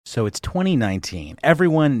So it's 2019.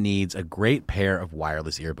 Everyone needs a great pair of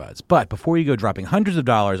wireless earbuds. But before you go dropping hundreds of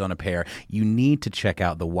dollars on a pair, you need to check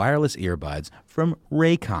out the wireless earbuds from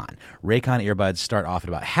Raycon. Raycon earbuds start off at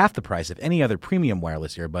about half the price of any other premium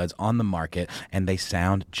wireless earbuds on the market, and they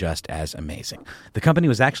sound just as amazing. The company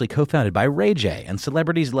was actually co-founded by Ray J, and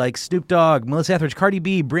celebrities like Snoop Dogg, Melissa Etheridge, Cardi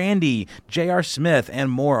B, Brandy, J.R. Smith, and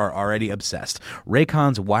more are already obsessed.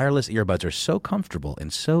 Raycon's wireless earbuds are so comfortable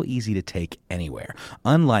and so easy to take anywhere.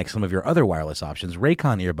 Unlike some of your other wireless options,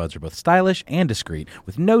 Raycon earbuds are both stylish and discreet,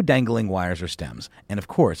 with no dangling wires or stems. And of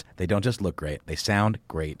course, they don't just look great, they sound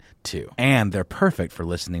great too. And they're perfect for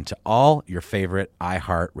listening to all your favorite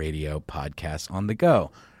iHeartRadio podcasts on the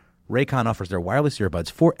go. Raycon offers their wireless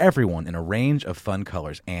earbuds for everyone in a range of fun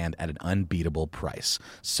colors and at an unbeatable price.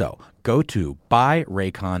 So go to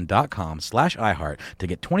buyraycon.com/iHeart to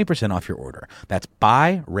get 20% off your order. That's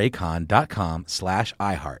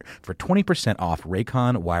buyraycon.com/iHeart for 20% off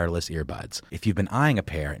Raycon wireless earbuds. If you've been eyeing a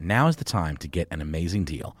pair, now is the time to get an amazing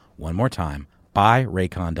deal. One more time,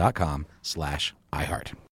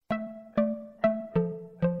 buyraycon.com/iHeart.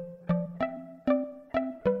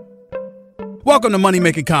 Welcome to Money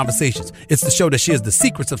Making Conversations. It's the show that shares the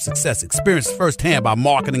secrets of success, experienced firsthand by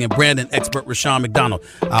marketing and branding expert Rushion McDonald.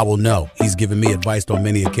 I will know he's given me advice on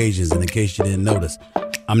many occasions, and in case you didn't notice,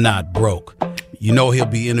 I'm not broke. You know he'll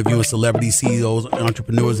be interviewing celebrities, CEOs,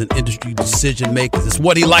 entrepreneurs, and industry decision makers. It's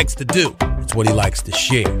what he likes to do. It's what he likes to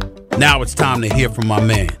share. Now it's time to hear from my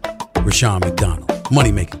man, Rushion McDonald.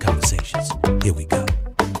 Money Making Conversations. Here we go.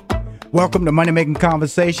 Welcome to Money Making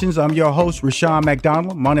Conversations. I'm your host, Rushion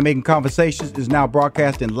McDonald. Money Making Conversations is now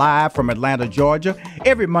broadcasting live from Atlanta, Georgia.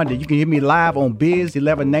 Every Monday, you can hear me live on Biz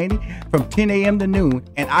 1190 from 10 a.m. to noon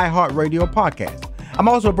and iHeartRadio podcast. I'm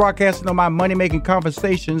also broadcasting on my Money Making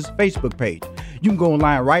Conversations Facebook page. You can go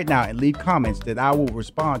online right now and leave comments that I will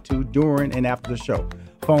respond to during and after the show.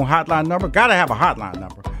 Phone hotline number, gotta have a hotline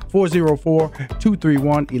number,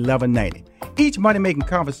 404-231-1190. Each Money Making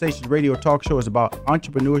Conversations radio talk show is about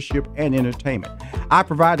entrepreneurship and entertainment. I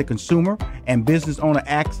provide the consumer and business owner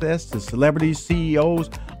access to celebrities, CEOs,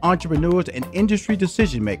 entrepreneurs, and industry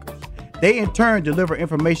decision makers. They in turn deliver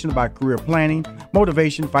information about career planning,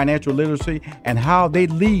 motivation, financial literacy, and how they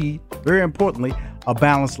lead, very importantly, a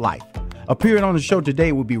balanced life. Appearing on the show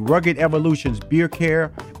today will be Rugged Evolution's beard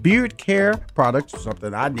care products,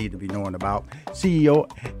 something I need to be knowing about, CEO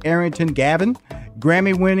Arrington Gavin,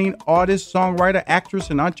 Grammy-winning artist, songwriter,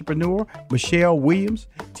 actress, and entrepreneur Michelle Williams,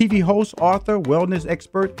 TV host, author, wellness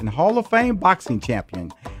expert, and Hall of Fame boxing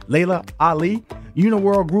champion Laila Ali,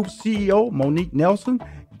 Uniworld Group CEO Monique Nelson,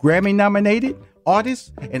 Grammy-nominated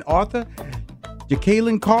artist and author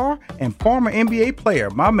Jacqueline Carr, and former NBA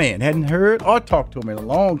player, my man, hadn't heard or talked to him in a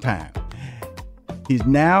long time. He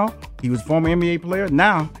was former NBA player.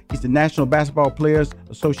 Now he's the National Basketball Players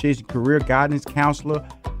Association Career Guidance Counselor,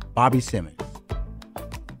 Bobby Simmons.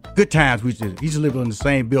 Good times. We used to live in the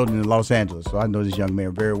same building in Los Angeles, so I know this young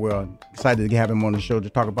man very well. I'm excited to have him on the show to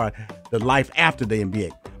talk about the life after the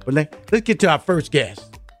NBA. But let's get to our first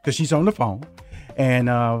guest, because she's on the phone, and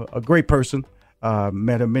a great person.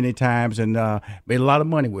 Met her many times and made a lot of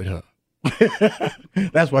money with her.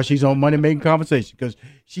 That's why she's on Money Making Conversation, because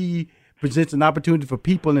she presents an opportunity for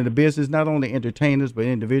people in the business, not only entertainers, but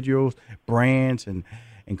individuals, brands, and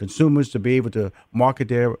consumers to be able to market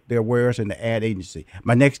their wares in the ad agency.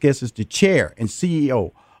 My next guest is the chair and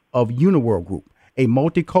CEO of Uniworld Group, a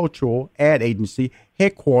multicultural ad agency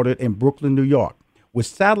headquartered in Brooklyn, New York, with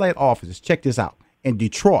satellite offices, check this out, in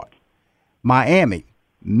Detroit, Miami,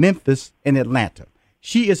 Memphis, and Atlanta.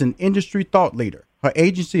 She is an industry thought leader. Her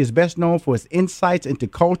agency is best known for its insights into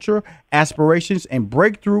culture, aspirations, and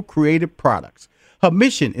breakthrough creative products. Her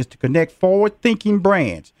mission is to connect forward-thinking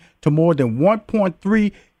brands to more than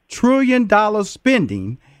 $1.3 trillion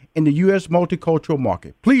spending in the U.S. multicultural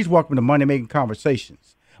market. Please welcome to Money Making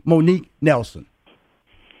Conversations, Monique Nelson.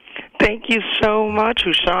 Thank you so much,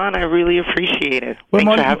 Rushion. I really appreciate it. Thanks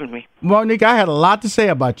for having me. Monique, I had a lot to say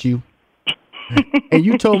about you. And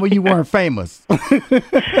you told me you weren't famous.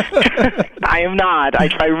 I am not. I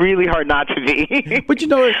try really hard not to be. But you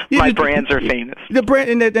know, my brands are famous. The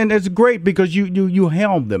brand, and it's great because you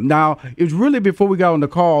helmed them. Now, it was really before we got on the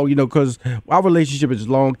call, you know, because our relationship is a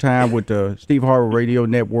long time with the Steve Harvey Radio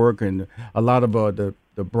Network and a lot of the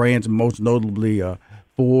brands, most notably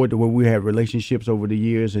Ford, where we had relationships over the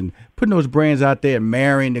years, and putting those brands out there and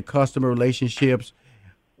marrying the customer relationships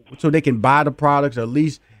so they can buy the products, or at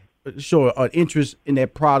least show an interest in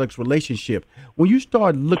that product's relationship. When you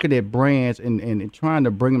start looking at brands and trying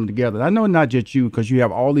to bring them together, I know not just you, because you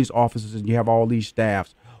have all these offices and you have all these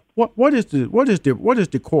staffs. What is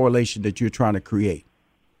the correlation that you're trying to create?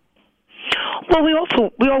 Well,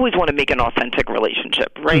 we always want to make an authentic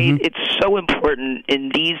relationship, right? Mm-hmm. It's so important in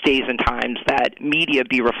these days and times that media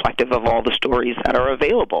be reflective of all the stories that are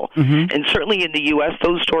available. Mm-hmm. And certainly in the U.S.,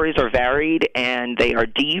 those stories are varied and they are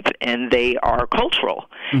deep and they are cultural.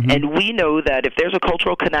 Mm-hmm. And we know that if there's a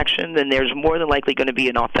cultural connection, then there's more than likely going to be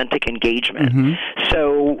an authentic engagement. Mm-hmm.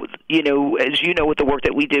 So, as you know, with the work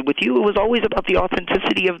that we did with you, it was always about the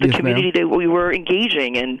authenticity of the community that we were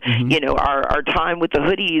engaging, and our time with the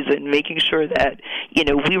hoodies and making sure that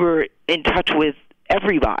we were in touch with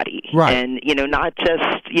everybody, right. And not just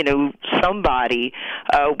somebody.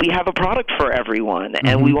 We have a product for everyone,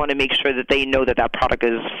 and we want to make sure that they know that that product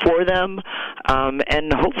is for them,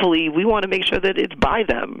 and hopefully we want to make sure that it's by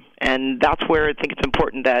them. And that's where I think it's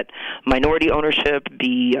important that minority ownership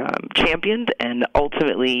be championed and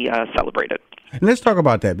ultimately celebrated. And let's talk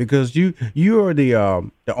about that, because you are the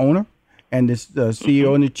owner and the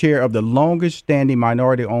CEO and the chair of the longest-standing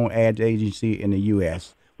minority-owned ad agency in the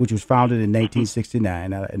U.S., which was founded in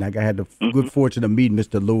 1969. And I had the good fortune of meeting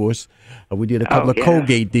Mr. Lewis. We did a couple of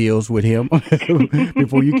Colgate deals with him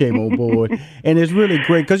before you came on board. And it's really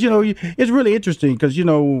great because, it's really interesting because,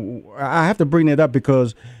 I have to bring that up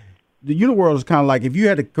because the Uniworld is kind of like, if you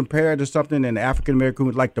had to compare it to something in African American,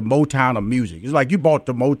 like the Motown of music. It's like you bought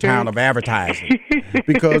the Motown of advertising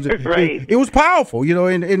because it was powerful,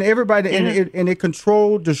 and everybody, and it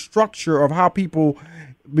controlled the structure of how people.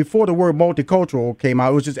 Before the word multicultural came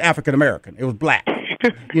out, it was just African American. It was black.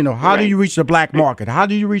 How do you reach the black market? How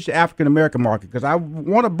do you reach the African American market? Because I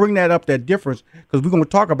want to bring that up, that difference, because we're going to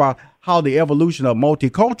talk about how the evolution of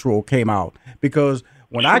multicultural came out. Because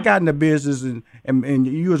when I got into business, and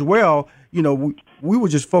you as well, we were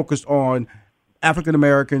just focused on African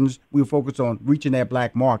Americans. We were focused on reaching that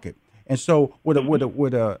black market. And so with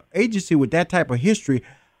a agency with that type of history,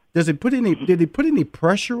 did it put any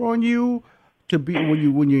pressure on you? To be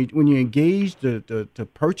when you engaged to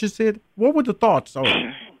purchase it, what were the thoughts on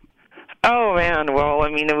it? Oh man, well, I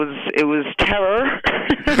mean, it was terror,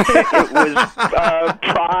 it was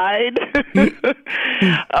pride,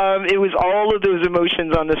 it was all of those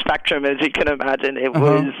emotions on the spectrum, as you can imagine. It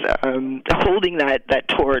was holding that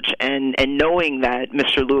torch and knowing that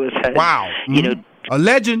Mr. Lewis had, a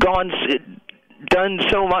legend, done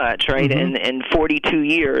so much, right, in 42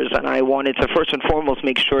 years, and I wanted to first and foremost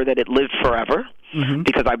make sure that it lived forever,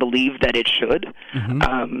 because I believe that it should,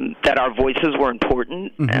 that our voices were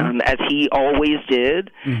important, as he always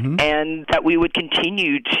did, and that we would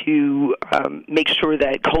continue to make sure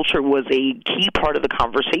that culture was a key part of the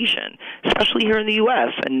conversation, especially here in the U.S.,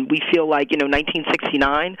 and we feel like,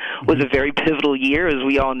 1969 was a very pivotal year, as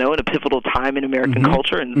we all know, and a pivotal time in American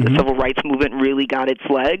culture, and the civil rights movement really got its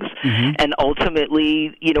legs, and ultimately,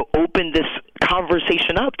 opened this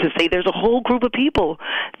conversation up to say there's a whole group of people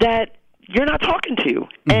that you're not talking to.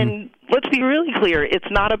 And let's be really clear, it's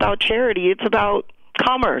not about charity, it's about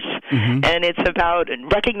commerce. And it's about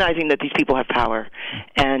recognizing that these people have power.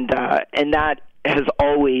 And that has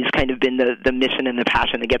always kind of been the mission and the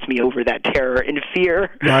passion that gets me over that terror and fear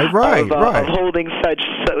of holding such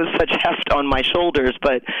heft on my shoulders,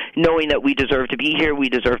 but knowing that we deserve to be here, we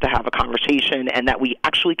deserve to have a conversation, and that we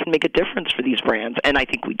actually can make a difference for these brands, and I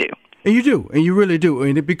think we do. And you do, and you really do,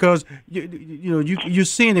 and because you're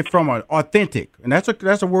seeing it from an authentic, and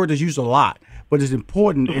that's a word that's used a lot, but it's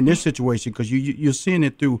important in this situation because you're seeing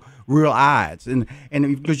it through real eyes, and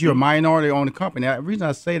because you're a minority-owned company. Now, the reason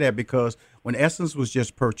I say that because when Essence was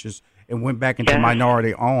just purchased and went back into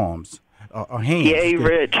minority hands. Yay,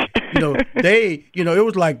 Rich. It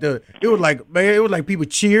was like people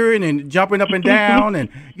cheering and jumping up and down, and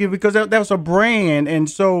because that was a brand. And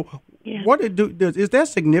so, what is there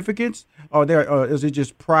significance, or is it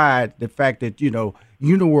just pride? The fact that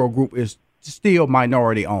Uniworld Group is still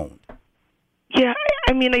minority owned. Yeah,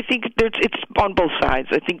 I mean, I think it's on both sides.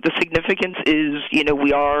 I think the significance is,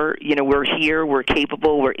 we're here, we're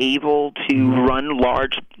capable, we're able to run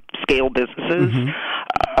large-scale businesses.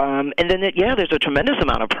 And then, there's a tremendous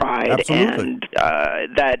amount of pride. Absolutely. And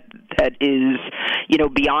that is,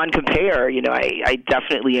 beyond compare. I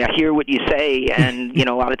definitely hear what you say, and,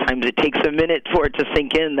 a lot of times it takes a minute for it to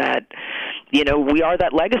sink in that, we are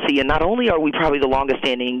that legacy. And not only are we probably the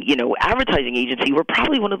longest-standing, advertising agency, we're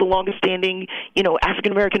probably one of the longest-standing,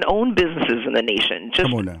 African-American-owned businesses in the nation,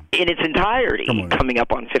 just in its entirety, coming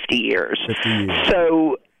up on 50 years. 50 years.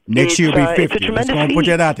 So next year will be 50. It's a tremendous Let's go put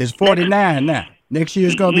that out there. It's 49 now. Next year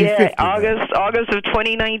is going to be 50. August of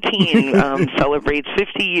 2019 celebrates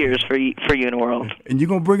 50 years for Uniworld. And you're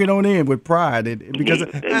going to bring it on in with pride, because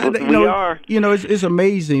we are. It's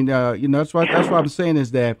amazing. That's what I'm saying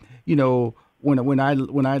is that when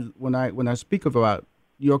I speak about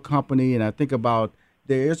your company and I think about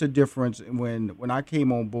there is a difference when I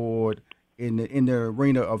came on board in the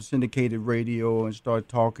arena of syndicated radio and started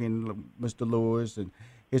talking to Mr. Lewis and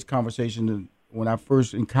his conversation. When I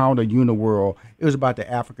first encountered Uniworld, it was about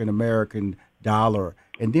the African American dollar,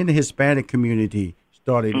 and then the Hispanic community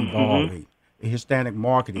started evolving, the Hispanic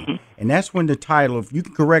marketing, and that's when the title, if you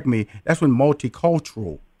can correct me, that's when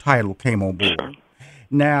multicultural title came on board. Sure.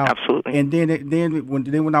 Now, absolutely. And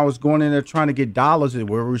then when I was going in there trying to get dollars,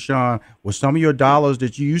 well, Rushion, well, some of your dollars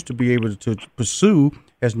that you used to be able to pursue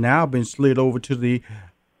has now been slid over to the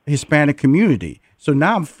Hispanic community. So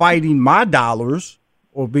now I'm fighting my dollars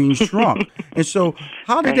or being shrunk. And so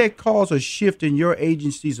how did that cause a shift in your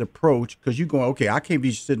agency's approach? Because you're going, okay, I can't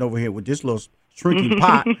be sitting over here with this little shrinking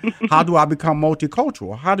pot. How do I become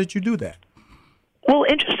multicultural? How did you do that? Well,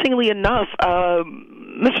 interestingly enough,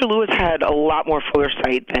 Mr. Lewis had a lot more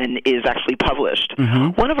foresight than is actually published.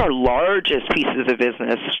 One of our largest pieces of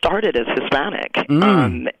business started as Hispanic,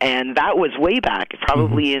 and that was way back,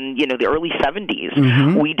 probably in the early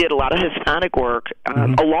 70s. We did a lot of Hispanic work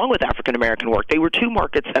along with African American work. They were two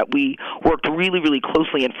markets that we worked really, really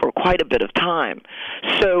closely in for quite a bit of time.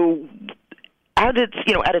 So at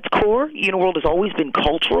its core, Uniworld has always been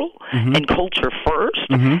cultural and culture first,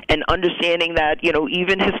 and understanding that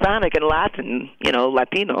even Hispanic and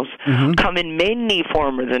Latinos come in many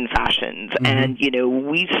forms and fashions, and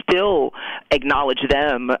we still acknowledge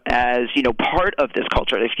them as part of this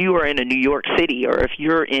culture. If you are in a New York City or if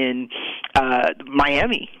you're in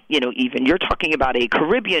Miami, even you're talking about a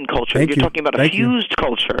Caribbean culture, you're talking about a fused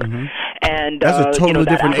culture, and that's a totally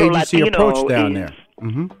different agency approach down there.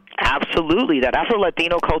 Absolutely. That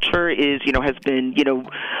Afro-Latino culture has been,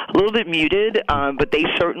 a little bit muted, but they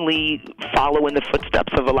certainly follow in the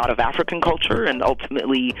footsteps of a lot of African culture, and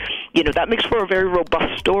ultimately, that makes for a very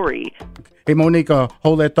robust story. Hey, Monique,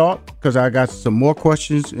 hold that thought, because I got some more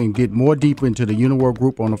questions and get more deeper into the Uniworld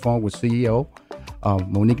Group on the phone with CEO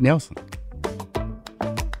Monique Nelson.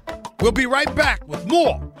 We'll be right back with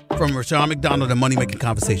more from Rushion McDonald and Money Making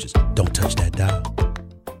Conversations. Don't touch that dial.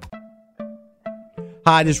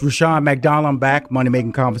 Hi, this is Rushion McDonald. I'm back. Money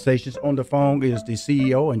Making Conversations. On the phone is the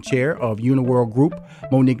CEO and chair of Uniworld Group,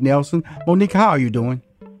 Monique Nelson. Monique, how are you doing?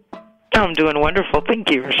 I'm doing wonderful. Thank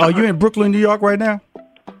you, Rushion. Are you in Brooklyn, New York right now?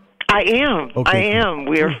 I am. Okay. I am.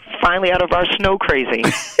 We are finally out of our snow crazy.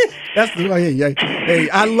 That's the hey,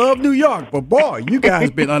 I love New York, but boy, you guys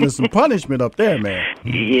been under some punishment up there, man.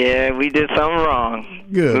 Yeah, we did something wrong.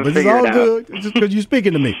 Good, but it's all good. Just because you're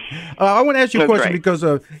speaking to me. I want to ask you a question because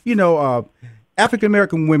African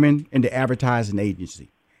American women in the advertising agency,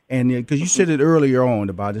 and because you said it earlier on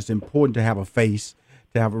about it's important to have a face,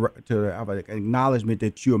 to have an acknowledgement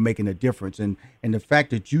that you are making a difference, and the fact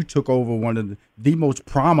that you took over one of the most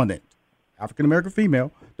prominent African American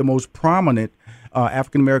female, the most prominent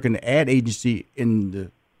African American ad agency in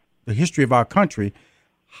the history of our country.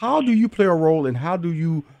 How do you play a role, and how do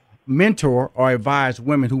you mentor or advise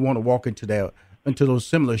women who want to walk into those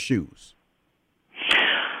similar shoes?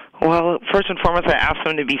 Well, first and foremost, I ask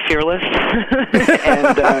them to be fearless.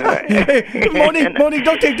 Monique,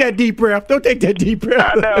 don't take that deep breath. Don't take that deep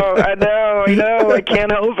breath. I know. I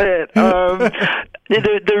can't help it.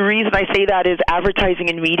 The reason I say that is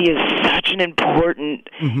advertising and media is such an important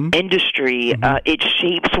industry. It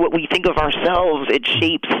shapes what we think of ourselves. It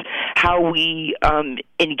shapes how we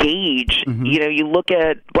engage. You look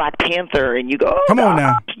at Black Panther and you go, come on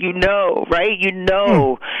now. Right?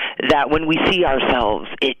 That when we see ourselves,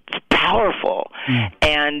 it's powerful.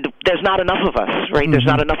 And there's not enough of us, right? There's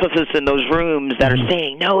not enough of us in those rooms that are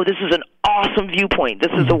saying, no, this is an awesome viewpoint.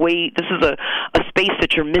 This is a space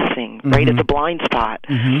that you're missing, right? It's a blind spot.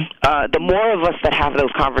 The more of us that have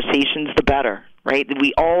those conversations, the better. Right?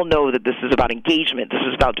 We all know that this is about engagement. This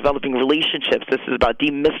is about developing relationships. This is about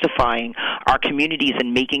demystifying our communities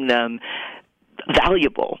and making them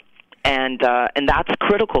valuable. And that's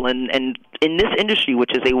critical. And in this industry, which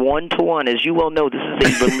is a one-to-one, as you well know, this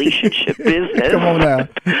is a relationship business. Come on now.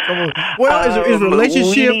 Well, it's a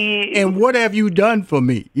relationship, and what have you done for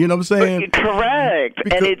me? You know what I'm saying? Correct.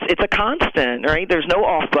 And it's a constant, right? There's no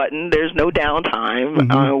off button. There's no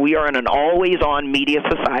downtime. We are in an always-on media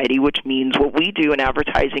society, which means what we do in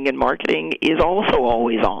advertising and marketing is also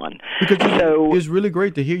always on. It's really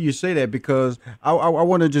great to hear you say that, because I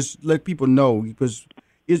want to just let people know, because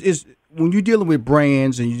it's when you're dealing with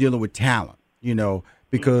brands and you're dealing with talent,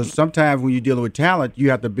 because sometimes when you're dealing with talent, you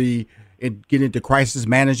have to get into crisis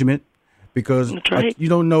management, because you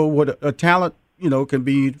don't know what a talent, can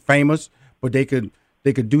be famous, but they could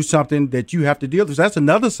do something that you have to deal with. So that's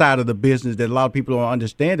another side of the business that a lot of people don't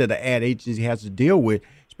understand that the ad agency has to deal with,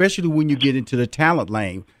 especially when you get into the talent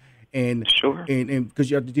lane. And because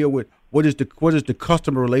you have to deal with what is the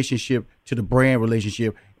customer relationship to the brand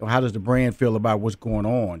relationship? How does the brand feel about what's going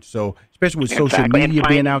on? So, especially with social media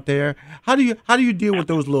being out there, how do you deal with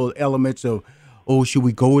those little elements of, oh, should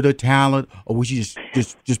we go with a talent, or we should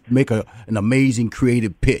just make an amazing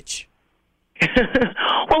creative pitch?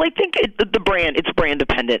 Well, I think it's brand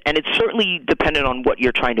dependent, and it's certainly dependent on what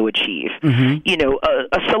you're trying to achieve. You know,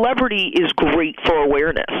 a celebrity is great for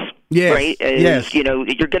awareness. Yes. Right? Yes. You know,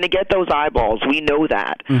 you're going to get those eyeballs. We know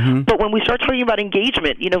that. But when we start talking about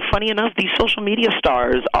engagement, you know, funny enough, these social media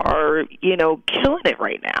stars are, you know, killing it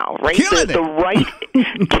right now, right? Killing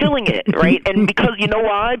it, right? And because, you know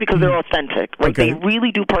why? Because they're authentic, right? Okay. They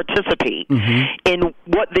really do participate in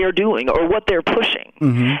what they're doing or what they're pushing.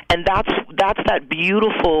 And that's that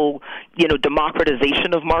beautiful, you know,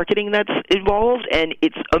 democratization of marketing that's involved, and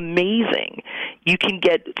it's amazing. You can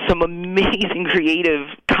get some amazing creative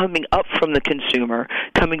coming up from the consumer,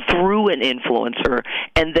 coming through an influencer,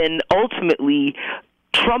 and then ultimately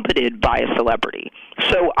trumpeted by a celebrity.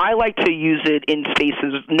 So I like to use it in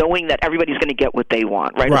spaces knowing that everybody's going to get what they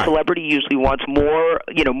want, right? A celebrity usually wants more,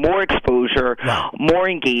 you know, more exposure, more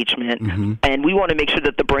engagement, and we want to make sure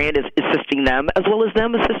that the brand is assisting them as well as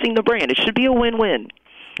them assisting the brand. It should be a win-win.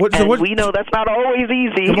 We know that's not always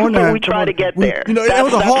easy, but we try to get there. You know, it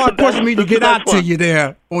was a hard question for me to get out to you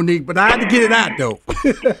there, Monique, but I had to get it out, though.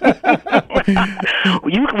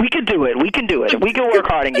 We can do it. We can do it. We can work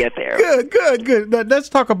hard and get there. Good. Now, let's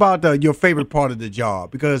talk about your favorite part of the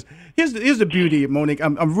job, because here's the beauty, Monique.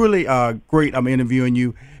 I'm really great. I'm interviewing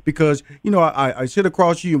you because, you know, I sit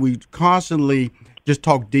across you and we constantly just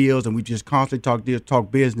talk deals, and we just constantly talk deals, talk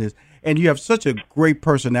business. And you have such a great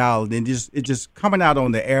personality, and it's just coming out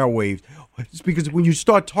on the airwaves. It's because when you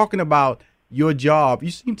start talking about your job, you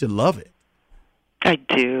seem to love it. I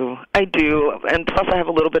do. And plus I have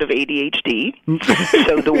a little bit of ADHD.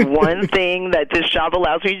 So the one thing that this job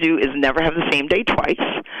allows me to do is never have the same day twice.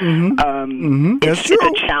 That's true.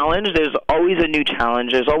 It's a challenge. There's always a new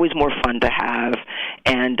challenge. There's always more fun to have.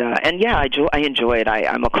 And yeah, I enjoy it.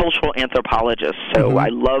 I'm a cultural anthropologist, so I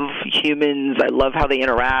love humans. I love how they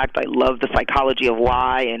interact. I love the psychology of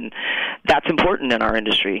why, and that's important in our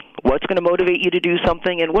industry. What's going to motivate you to do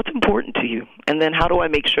something, and what's important to you? And then how do I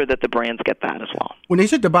make sure that the brands get that as well? When they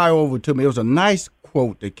sent the bio over to me, it was a nice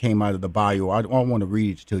quote that came out of the bio. I want to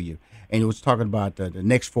read it to you. And it was talking about the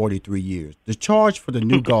next 43 years. The charge for the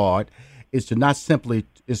new guard is to not simply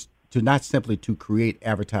to create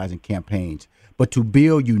advertising campaigns, but to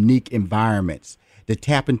build unique environments that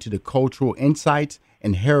tap into the cultural insights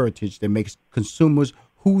and heritage that makes consumers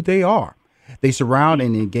who they are. They surround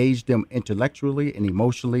and engage them intellectually and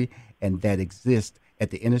emotionally, and that exist at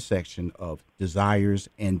the intersection of desires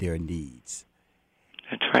and their needs.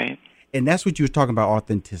 That's right. And that's what you were talking about,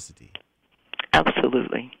 authenticity.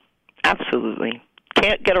 Absolutely.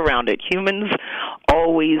 Can't get around it. Humans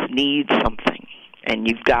always need something, and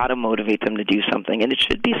you've got to motivate them to do something. And it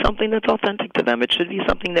should be something that's authentic to them. It should be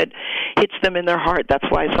something that hits them in their heart. That's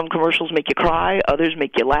why some commercials make you cry, others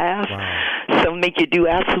make you laugh, some make you do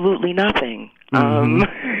absolutely nothing.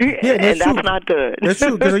 Yeah, and that's not good. That's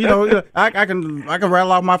true, because you know I can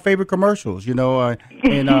rattle out my favorite commercials, you know,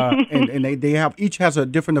 and they have each has a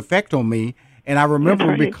different effect on me, and I remember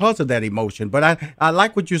them because of that emotion. But I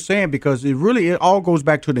like what you're saying, because it all goes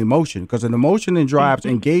back to the emotion, because an emotion drives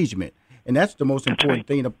engagement, and that's the most important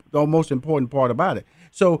thing, the most important part about it.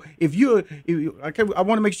 So I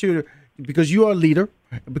want to make sure, because you are a leader,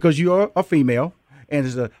 because you are a female. And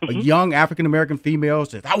as a young African-American female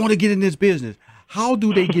says, I want to get in this business. How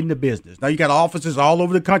do they get in the business? Now, you got offices all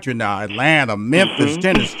over the country now, Atlanta, Memphis,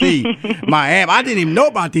 Tennessee, Miami. I didn't even know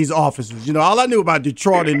about these offices. You know, all I knew about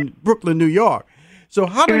Detroit and Brooklyn, New York. So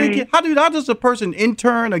how does a person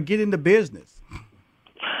intern or get into business?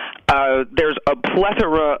 There's a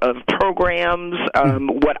plethora of programs.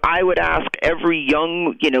 What I would ask every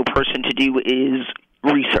young, person to do is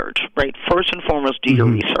research, right? First and foremost, do your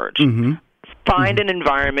research. Find an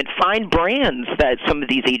environment, find brands that some of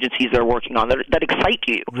these agencies are working on that excite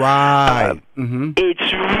you. Right.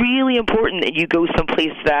 It's really important that you go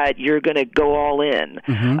someplace that you're going to go all in.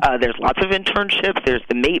 There's lots of internships. There's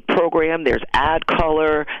the MATE program. There's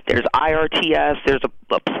AdColor. There's IRTS. There's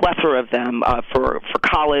a plethora of them for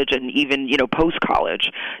college and even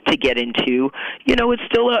post-college to get into.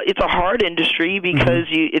 It's a hard industry because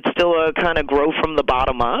it's still a kind of grow from the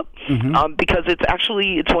bottom up because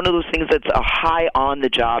it's one of those things that's a high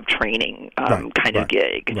on-the-job training kind of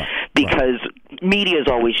gig because media is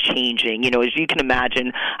always changing. As you can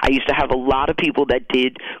imagine, I used to have a lot of people that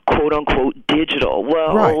did quote-unquote digital.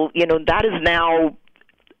 Well, that is now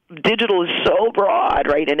digital is so broad,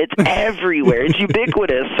 right? And it's everywhere. It's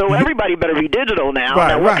ubiquitous. So everybody better be digital now.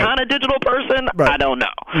 Right, now, what kind of digital person? Right. I don't know.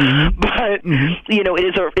 But,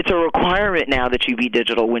 it's a requirement now that you be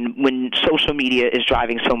digital when social media is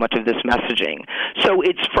driving so much of this messaging. So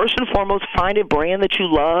it's first and foremost, find a brand that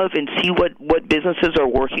you love and see what businesses are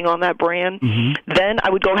working on that brand. Then I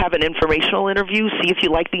would go have an informational interview, see if you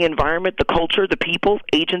like the environment, the culture, the people.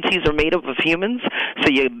 Agencies are made up of humans, so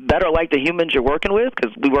you better like the humans you're working with,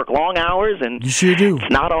 because we work long hours, and you sure do.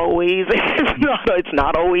 It's not always it's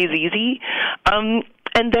not always easy.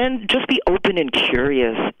 And then just be open and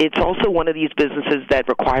curious. It's also one of these businesses that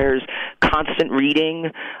requires constant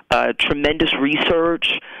reading, tremendous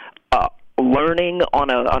research, learning on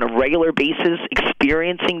a regular basis,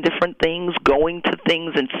 experiencing different things, going to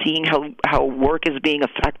things and seeing how work is being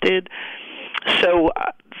affected. So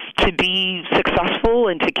to be successful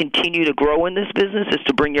and to continue to grow in this business is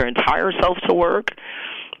to bring your entire self to work,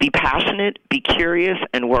 be passionate, be curious,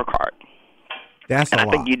 and work hard. That's and a I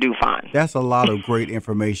lot. think you do fine. That's a lot of great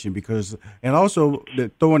information and also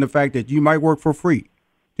throw in the fact that you might work for free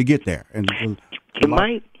to get there. And you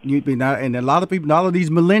might. And a lot of people, all of these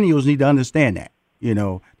millennials need to understand that.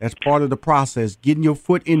 That's part of the process, getting your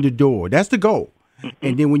foot in the door. That's the goal.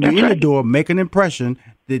 And then when you're in the door, make an impression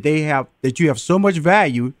that you have so much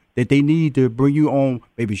value that they need to bring you on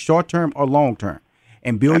maybe short term or long term,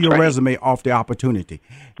 and build your resume off the opportunity.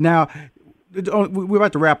 Now, we're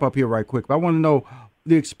about to wrap up here right quick, but I want to know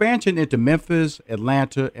the expansion into Memphis,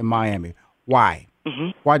 Atlanta, and Miami. Why?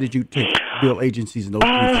 Why did you build agencies in those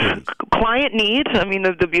three cities? Client needs. I mean,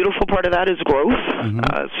 the beautiful part of that is growth.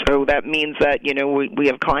 So that means that, we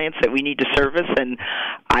have clients that we need to service. And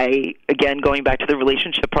again, going back to the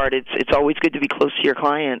relationship part, it's always good to be close to your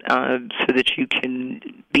client so that you can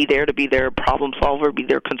be there to be their problem solver, be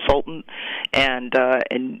their consultant, and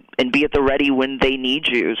be at the ready when they need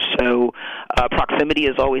you. So proximity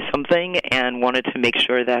is always something, and wanted to make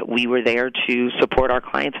sure that we were there to support our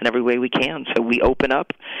clients in every way we can. So we open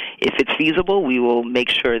up. If it's feasible, we will make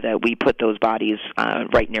sure that we put those bodies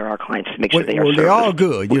right near our clients to make sure they are serviced. They're all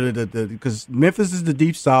good, because Memphis is the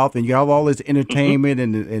Deep South, and you have all this entertainment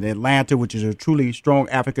in Atlanta, which is a truly strong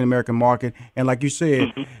African-American market. And like you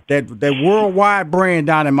said, that worldwide brand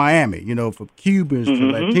down in Miami, from Cubans to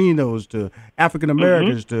Latinos to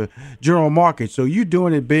African-Americans to general market. So you're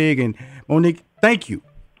doing it big. And Monique, thank you.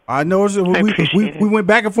 I know we went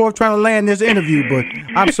back and forth trying to land this interview, but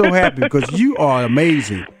I'm so happy because you are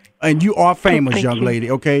amazing. And you are famous, young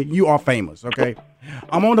lady, okay? You are famous, okay?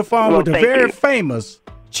 I'm on the phone with the very famous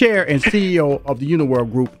chair and CEO of the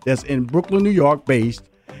Uniworld Group that's in Brooklyn, New York based.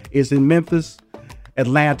 It's in Memphis,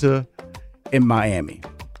 Atlanta, and Miami.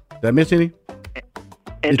 Did I miss any?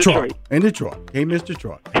 And Detroit. And Detroit. Hey, Miss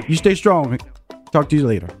Detroit. You stay strong. Talk to you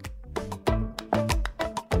later.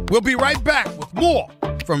 We'll be right back with more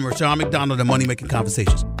from Rushion McDonald and Money Making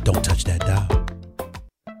Conversations. Don't touch that dial.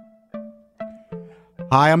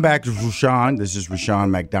 Hi, I'm back to Rushion. This is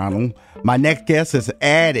Rushion McDonald. My next guest has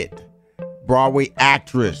added Broadway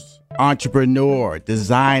actress, entrepreneur,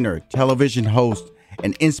 designer, television host,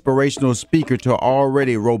 and inspirational speaker to an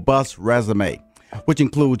already robust resume, which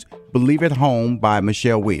includes Believe It Home by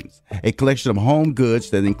Michelle Williams, a collection of home goods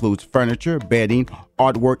that includes furniture, bedding,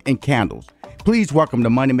 artwork, and candles. Please welcome to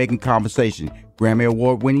Money Making Conversation, Grammy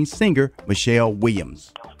Award-winning singer Michelle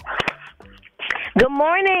Williams. Good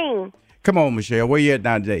morning. Come on, Michelle. Where you at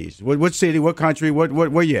nowadays? What city? What country?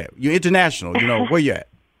 Where you at? You're international. Where you at?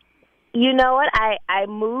 You know what? I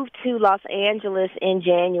moved to Los Angeles in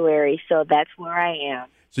January, so that's where I am.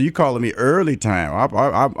 So you calling me early time?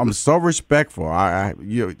 I'm so respectful.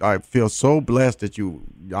 I feel so blessed that you.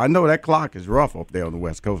 I know that clock is rough up there on the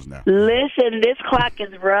West Coast now. Listen, this clock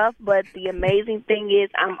is rough, but the amazing thing is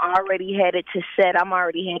I'm already headed to set. I'm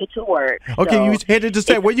already headed to work. Okay, so you headed to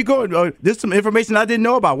set. Where you going? There's some information I didn't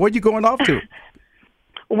know about. Where you going off to?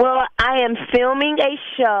 Well, I am filming a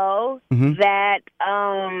show that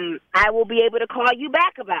I will be able to call you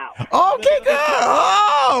back about. Okay, good.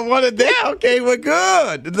 Oh, what a day. Okay, well,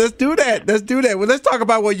 good. Let's do that. Well, let's talk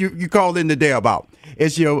about what you called in today about.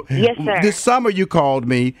 It's your yes, sir. This summer you called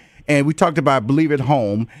me, and we talked about Believe It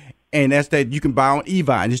Home, and that's that you can buy on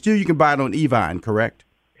Evine. Still, you can buy it on Evine, correct?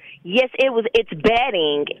 Yes, it's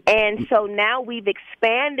bedding, and so now we've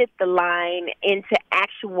expanded the line into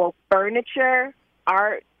actual furniture,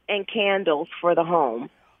 art, and candles for the home.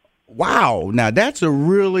 Wow. Now, that's a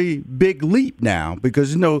really big leap now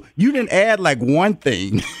because, you didn't add like one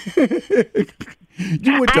thing.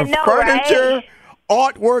 You went to furniture, right?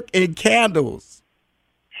 artwork, and candles.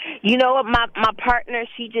 You know what? My partner,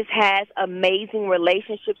 she just has amazing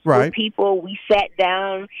relationships Right. with people. We sat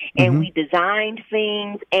down and we designed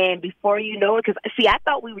things, and before you know it, because, see, I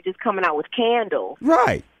thought we were just coming out with candles,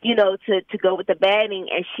 Right. you know, to go with the bedding,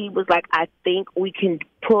 and she was like, I think we can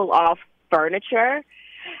pull off furniture.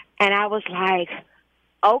 And I was like,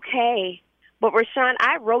 okay. But, Rashawn,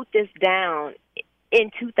 I wrote this down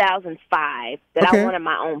in 2005 that I wanted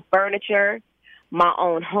my own furniture, my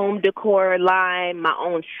own home decor line, my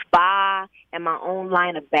own spa, and my own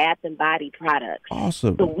line of bath and body products.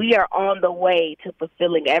 Awesome. So we are on the way to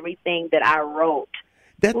fulfilling everything that I wrote.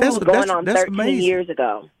 That's 13 amazing. years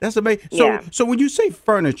ago. That's amazing. Yeah. So when you say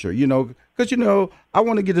furniture, you know, because, you know, I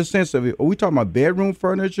want to get a sense of it. Are we talking about bedroom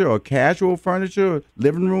furniture or casual furniture,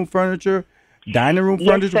 living room furniture, dining room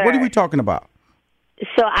furniture? Sir. What are we talking about?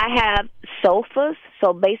 So I have sofas,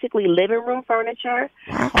 so basically living room furniture.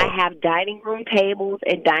 Wow. I have dining room tables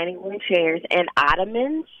and dining room chairs and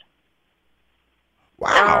ottomans.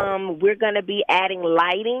 Wow. We're going to be adding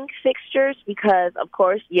lighting fixtures because, of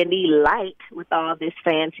course, you need light with all this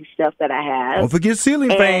fancy stuff that I have. Don't forget ceiling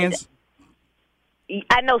fans.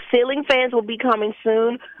 I know ceiling fans will be coming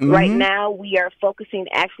soon. Right now, we are focusing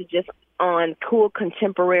actually just on cool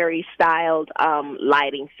contemporary styled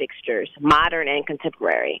lighting fixtures, modern and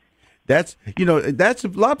contemporary. That's, you know, that's a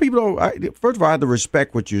lot of people don't. First of all, I have to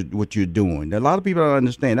respect what you're doing. A lot of people don't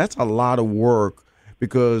understand. That's a lot of work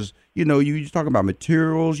because, you know, you're talking about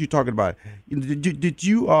materials. You're talking about. Did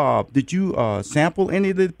you sample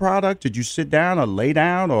any of the product? Did you sit down or lay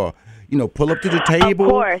down or, you know, pull up to the table?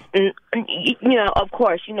 Of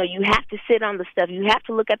course. You know, you have to sit on the stuff. You have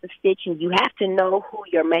to look at the stitching. You have to know who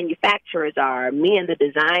your manufacturers are. Me and the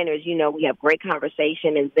designers, you know, we have great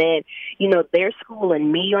conversation. And then, you know, they're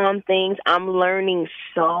schooling me on things. I'm learning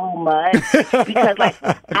so much because, like,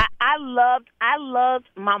 I loved,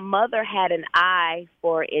 my mother had an eye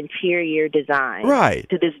for interior design. Right.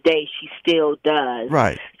 To this day, she still does.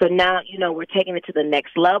 Right. So now, you know, we're taking it to the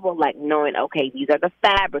next level, like knowing, okay, these are the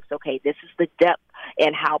fabrics. Okay, this is the depth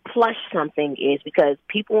and how plush something is because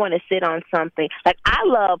people want to sit on something. Like, I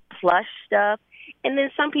love plush stuff. And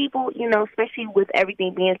then some people, you know, especially with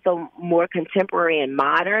everything being so more contemporary and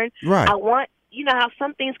modern, Right. I want, you know, how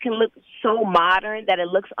some things can look so modern that it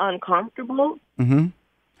looks uncomfortable. Mm-hmm.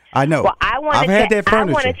 I know. Well, I've had that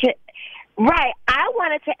furniture. I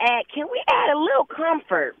wanted to add, can we add a little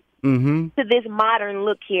comfort to this modern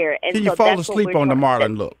look here? And Can you so fall that's what asleep we're on the trying-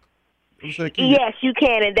 modern look? Yes, you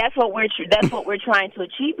can, and that's what we're trying to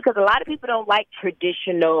achieve because a lot of people don't like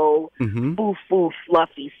traditional foo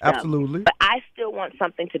fluffy stuff. Absolutely. But I still want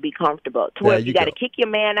something to be comfortable. To where if you got to kick your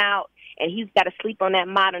man out and he's got to sleep on that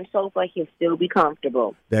modern sofa, he'll still be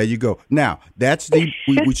comfortable. There you go. Now that's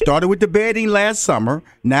we started with the bedding last summer.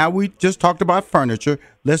 Now we just talked about furniture.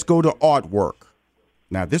 Let's go to artwork.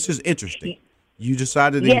 Now this is interesting. You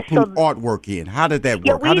decided to include artwork in. How did that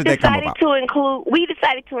work? How did that come about? We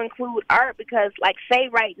decided to include art because, like, say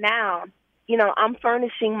right now, you know, I'm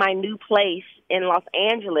furnishing my new place in Los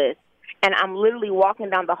Angeles, and I'm literally walking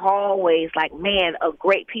down the hallways like, man, a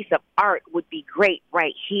great piece of art would be great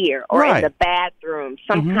right here or in the bathroom.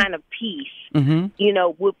 Some kind of piece, you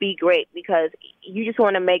know, would be great because you just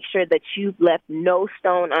want to make sure that you've left no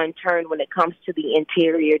stone unturned when it comes to the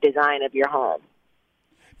interior design of your home.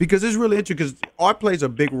 Because it's really interesting because art plays a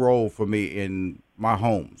big role for me in my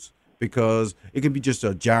homes because it could be just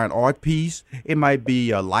a giant art piece. It might be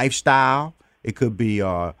a lifestyle. It could be,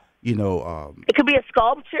 it could be a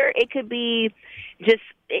sculpture. It could be just,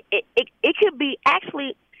 it could be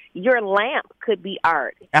actually your lamp could be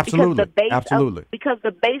art. Absolutely. Because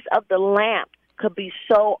the base of the lamp could be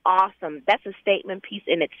so awesome. That's a statement piece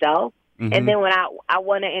in itself. And then when I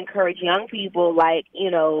want to encourage young people, like, you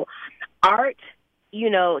know, art, you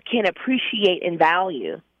know, can appreciate and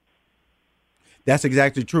value. That's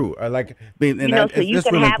exactly true. So you can really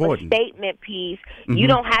have important. A statement piece. You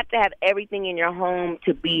don't have to have everything in your home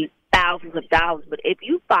to be thousands of dollars. But if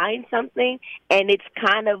you find something and it's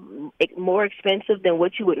kind of more expensive than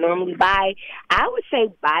what you would normally buy, I would say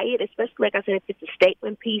buy it, especially, like I said, if it's a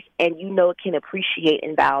statement piece and you know it can appreciate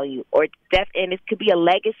and value. And it could be a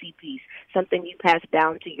legacy piece, something you pass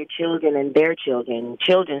down to your children and their children,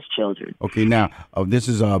 children's children. Okay, now, this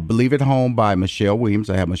is Believe at Home by Michelle Williams.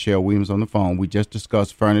 I have Michelle Williams on the phone. We just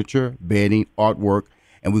discussed furniture, bedding, artwork,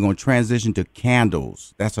 and we're going to transition to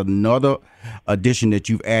candles. That's another addition that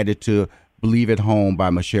you've added to Believe at Home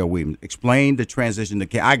by Michelle Williams. Explain the transition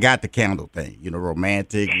to I got the candle thing, you know,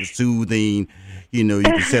 romantic, soothing, you know, you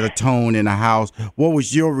can set a tone in a house. What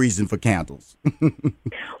was your reason for candles?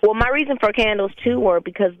 Well, my reason for candles, too, were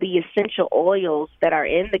because the essential oils that are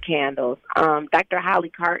in the candles, Dr.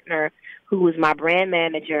 Holly Cartner, who was my brand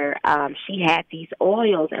manager, she had these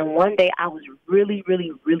oils, and one day I was really,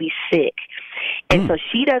 really, really sick. And so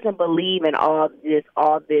she doesn't believe in all this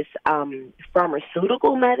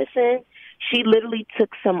pharmaceutical medicine. She literally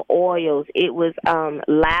took some oils. It was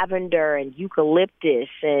lavender and eucalyptus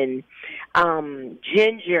and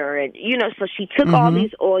ginger, and so she took all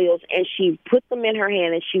these oils and she put them in her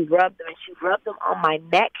hand and she rubbed them, and she rubbed them on my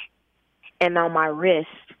neck and on my wrist.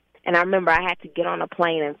 And I remember I had to get on a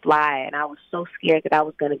plane and fly, and I was so scared that I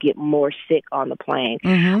was going to get more sick on the plane.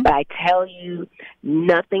 But I tell you,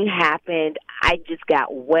 nothing happened. I just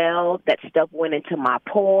got well. That stuff went into my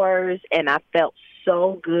pores, and I felt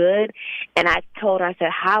so good. And I told her, I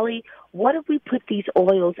said, Holly, what if we put these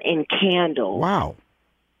oils in candles? Wow.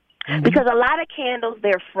 Because a lot of candles,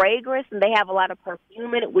 they're fragrance, and they have a lot of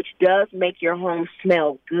perfume in it, which does make your home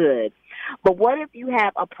smell good. But what if you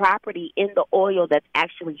have a property in the oil that's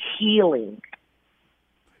actually healing?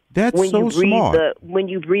 That's when so you breathe smart. When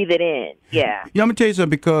you breathe it in, yeah. Let me tell you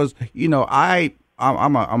something, because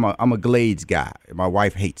I'm a Glades guy. My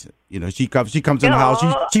wife hates it. She comes in the house.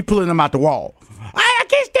 She pulling them out the wall. I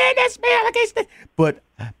can't stand that smell. I can't stand. But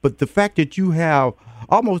the fact that you have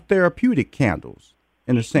almost therapeutic candles,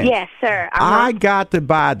 in a sense. Yes, sir. I got to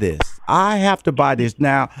buy this. I have to buy this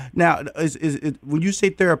now. Now, is it, when you say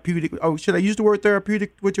therapeutic? Oh, should I use the word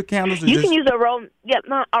therapeutic with your candles? You can use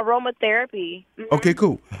aromatherapy. Okay,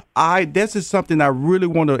 cool. This is something I really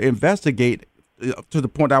want to investigate to the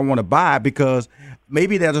point I want to buy, because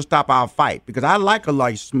maybe that'll stop our fight. Because I like a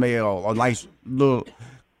nice smell, a nice little,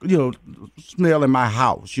 smell in my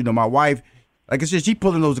house. My wife. Like I said, she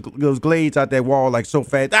pulling those Glades out that wall like so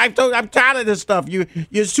fast. I'm tired of this stuff. You're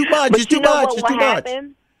too much. It's too much. It's too much.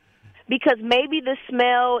 Because maybe the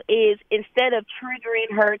smell is, instead of triggering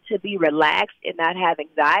her to be relaxed and not have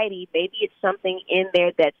anxiety, maybe it's something in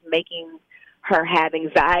there that's making her have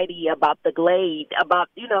anxiety about the Glade.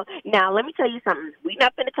 Now let me tell you something. We're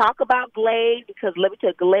not going to talk about Glade, because let me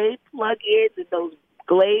tell you, Glade plug-ins and those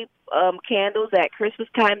Glade candles at Christmas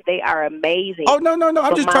time, they are amazing. Oh, no.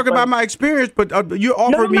 I'm just talking about my experience, but you're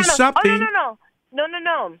offering me something. Oh,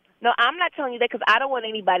 no, I'm not telling you that, because I don't want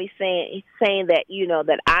anybody saying that,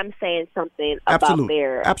 that I'm saying something about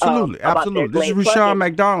their Absolutely. This is Rushion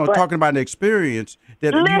McDonald talking about an experience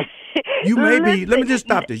that you may be. Let me just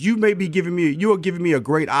stop this. You are giving me a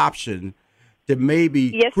great option to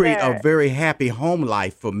maybe create a very happy home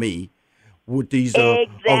life for me with these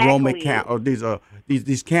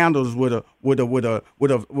these candles with a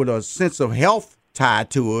sense of health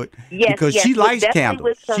tied to it. Yes, because she likes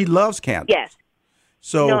candles. She loves candles. Yes.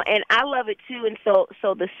 So and I love it too. And so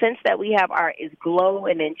the scents that we have is glow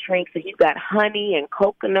and intrigue. So you've got honey and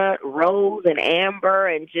coconut, rose and amber,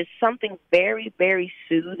 and just something very, very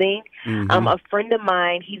soothing. A friend of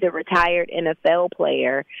mine, he's a retired NFL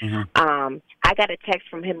player. I got a text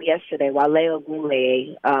from him yesterday, Laila,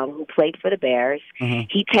 who played for the Bears.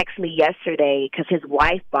 He texted me yesterday because his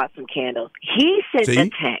wife bought some candles. He sent a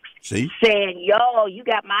text saying, "Yo, you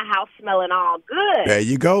got my house smelling all good." There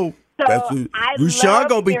you go. So Rushion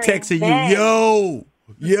gonna be texting you,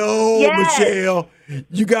 yo, Michelle,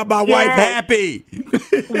 you got my wife happy.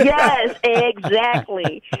 Yes,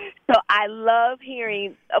 exactly. So I love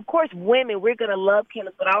hearing, of course, women, we're going to love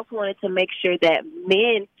candles, but I also wanted to make sure that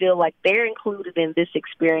men feel like they're included in this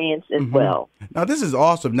experience as well. Now, this is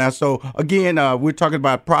awesome. Now, so again, we're talking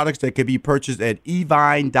about products that can be purchased at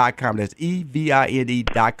evine.com. That's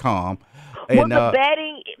EVINE.com. Well, the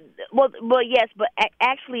bedding... Well, yes, but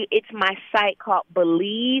actually it's my site called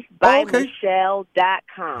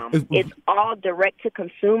believebymichelle.com. It's all direct to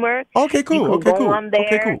consumer. Okay, cool. You can go on there.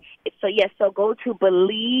 Okay, cool. So go to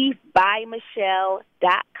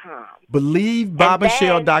believebymichelle.com.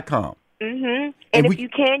 Believebymichelle.com. And if you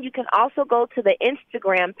can also go to the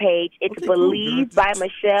Instagram page. It's Believe by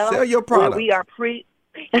Michelle. Sell your product. Where we are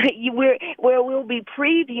where we'll be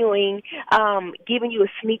previewing, giving you a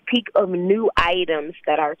sneak peek of new items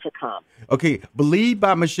that are to come. Okay,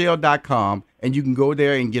 believebymichelle.com, and you can go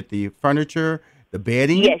there and get the furniture, the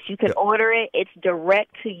bedding. Yes, you can order it. It's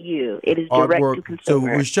direct to you. It is direct to consumer.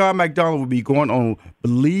 So Rushion McDonald will be going on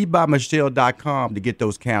believebymichelle.com to get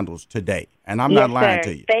those candles today. And I'm not lying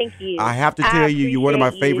to you. Thank you. I have to tell you, you're one of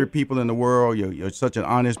my favorite people in the world. You're such an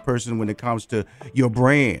honest person when it comes to your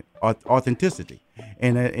brand, authenticity.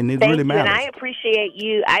 And it really matters. And I appreciate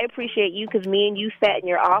you. I appreciate you because me and you sat in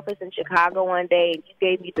your office in Chicago one day and you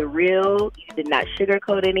gave me the real. You did not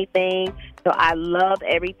sugarcoat anything. So I love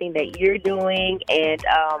everything that you're doing, and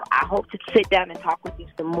I hope to sit down and talk with you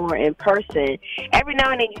some more in person. Every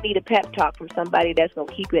now and then you need a pep talk from somebody that's going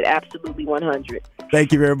to keep it absolutely 100.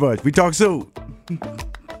 Thank you very much. We talk soon.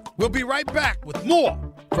 We'll be right back with more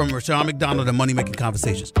From Rushion McDonald and Money Making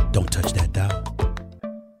Conversations. Don't touch that dial.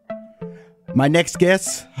 My next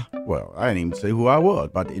guest, well, I didn't even say who I was.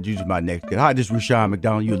 About to introduce my next guest. Hi, this is Rushion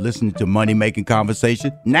McDonald. You're listening to Money Making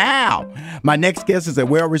Conversation. Now, my next guest is a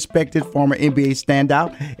well-respected former NBA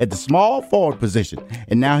standout at the small forward position.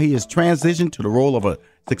 And now he has transitioned to the role of a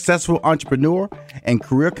successful entrepreneur and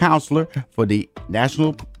career counselor for the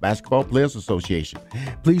National Basketball Players Association.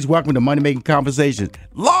 Please welcome to Money Making Conversation,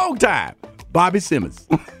 long time, Bobby Simmons.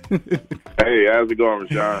 Hey, how's it going,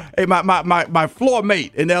 Rashawn? Hey, my floor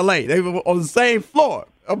mate in L.A. They were on the same floor.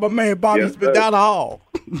 Oh, my man Bobby's been down the hall.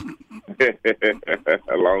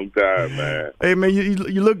 A long time, man. Hey, man, you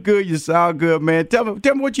look good. You sound good, man. Tell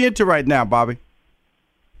me what you're into right now, Bobby.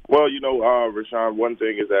 Well, Rashawn, one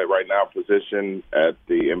thing is that right now, position at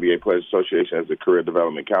the NBA Players Association as a career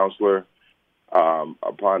development counselor.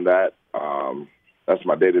 Upon that, that's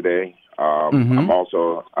my day-to-day. I'm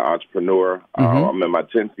also an entrepreneur. I'm in my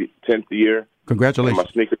 10th year. Congratulations. In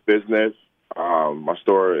my sneaker business. My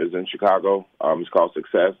store is in Chicago. It's called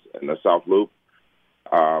Success in the South Loop.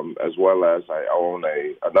 As well as I own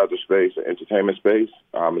another space, an entertainment space.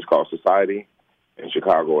 It's called Society in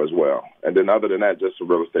Chicago as well. And then other than that, just some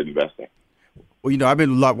real estate investing. Well, I've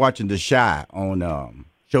been watching The Chi on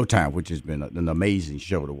Showtime, which has been an amazing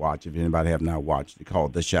show to watch. If anybody have not watched it,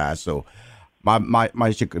 called The Chi. So my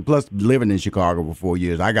plus living in Chicago for 4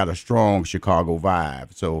 years, I got a strong Chicago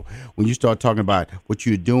vibe. So when you start talking about what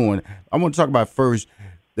you're doing, I want to talk about first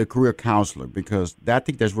the career counselor, because I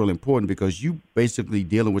think that's really important, because you basically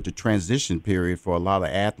dealing with the transition period for a lot of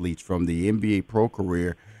athletes from the NBA pro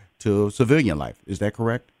career to civilian life. Is that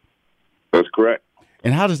correct? That's correct.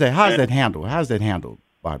 And how is that handled? How's that handled,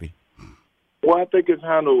 Bobby? Well, I think it's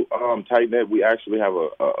handled tight-knit. We actually have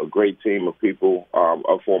a great team of people,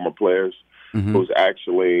 of former players, who's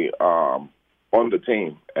actually on the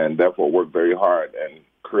team, and therefore work very hard and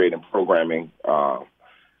creating programming,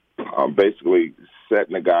 basically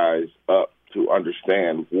setting the guys up to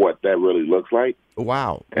understand what that really looks like.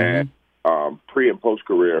 Wow. And pre- and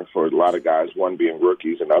post-career for a lot of guys, one being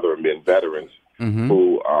rookies and other being veterans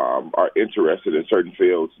who are interested in certain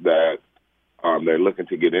fields that they're looking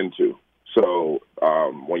to get into. So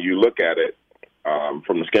when you look at it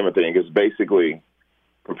from the scheme of things, it's basically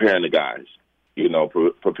preparing the guys,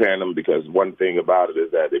 preparing them, because one thing about it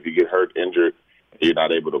is that if you get hurt, injured, you're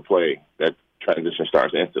not able to play, that transition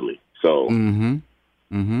starts instantly. So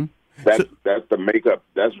that's the makeup.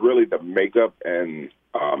 That's really the makeup, and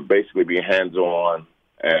basically being hands-on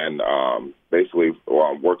and basically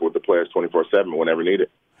working with the players 24/7 whenever needed.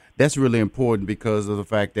 That's really important because of the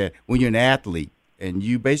fact that when you're an athlete and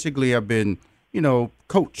you basically have been,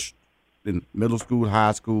 coached in middle school,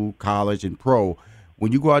 high school, college, and pro,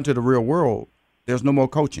 when you go out into the real world, there's no more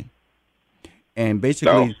coaching. And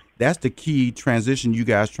basically, that's the key transition you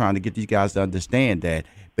guys trying to get these guys to understand, that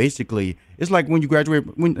basically it's like when you graduate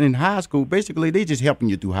in high school, basically they just helping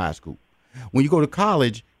you through high school. When you go to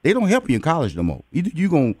college, they don't help you in college no more. Either you're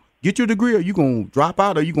going to get your degree or you're going to drop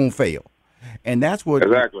out or you're going to fail. And that's what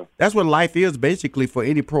life is basically for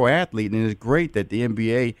any pro athlete. And it's great that the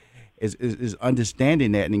NBA is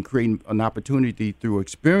understanding that and creating an opportunity through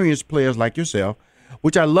experienced players like yourself.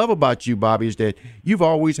 Which I love about you, Bobby, is that you've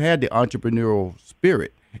always had the entrepreneurial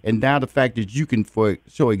spirit. And now the fact that you can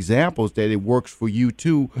show examples that it works for you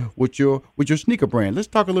too with your sneaker brand. Let's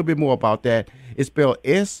talk a little bit more about that. It's spelled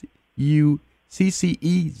SUCCEZZ,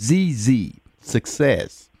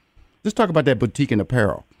 Success. Let's talk about that boutique and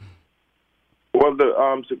apparel. Well, the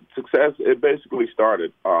Success, it basically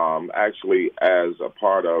started actually as a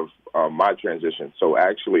part of my transition. So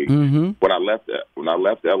actually, when I left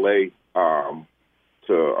LA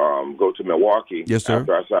to go to Milwaukee, yes, sir.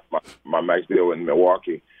 After I signed my max deal in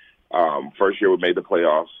Milwaukee, first year we made the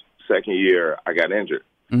playoffs. Second year, I got injured.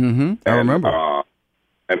 I remember.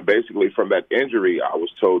 And basically, from that injury, I was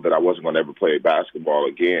told that I wasn't going to ever play basketball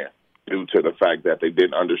again, due to the fact that they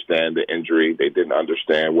didn't understand the injury. They didn't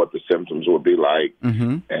understand what the symptoms would be like.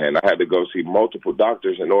 And I had to go see multiple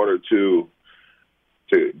doctors in order to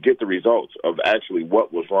get the results of actually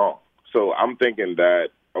what was wrong. So I'm thinking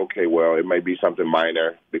that, okay, well, it may be something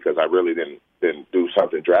minor because I really didn't do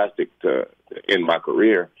something drastic to end my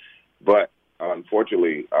career. But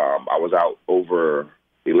unfortunately, I was out over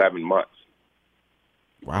 11 months.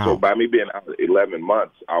 Wow. So by me being out 11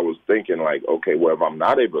 months, I was thinking like, okay, well, if I'm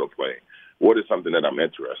not able to play, what is something that I'm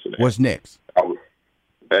interested in? What's next?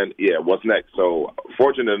 What's next? So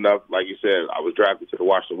fortunate enough, like you said, I was drafted to the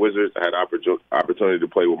Washington Wizards. I had opportunity to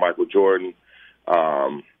play with Michael Jordan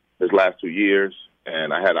his last 2 years,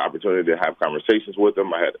 and I had the opportunity to have conversations with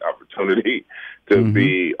him. I had the opportunity to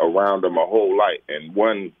be around him my whole life. And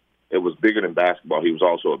one it was bigger than basketball. He was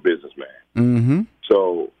also a businessman. Mm-hmm.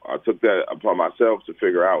 So I took that upon myself to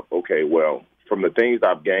figure out, okay, well, from the things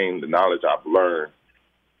I've gained, the knowledge I've learned,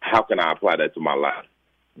 how can I apply that to my life?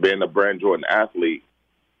 Being a Brand Jordan athlete,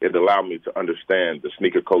 it allowed me to understand the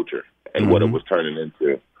sneaker culture and what it was turning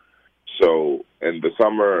into. So in the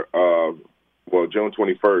summer of, June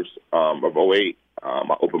 21st of 08,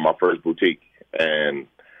 I opened my first boutique. And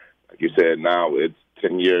like you said, now it's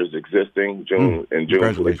 10 years existing. June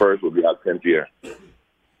 21st will be our 10th year.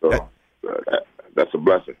 So that's a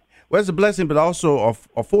blessing. Well, it's a blessing, but also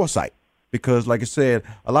a foresight. Because, like I said,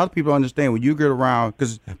 a lot of people understand when you get around,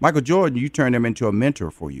 because Michael Jordan, you turn him into a mentor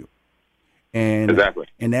for you. And exactly.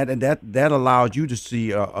 And that allows you to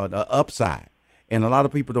see an upside. And a lot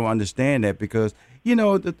of people don't understand that because,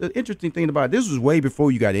 the interesting thing about it, this was way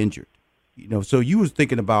before you got injured. So you was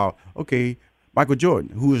thinking about, okay, Michael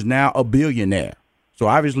Jordan, who is now a billionaire. So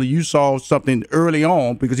obviously you saw something early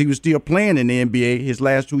on because he was still playing in the NBA his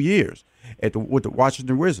last 2 years with the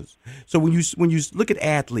Washington Wizards. So when you look at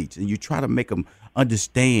athletes and you try to make them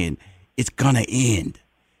understand it's gonna end,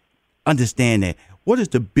 understand that. What is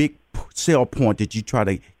the big sell point that you try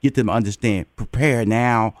to get them to understand? Prepare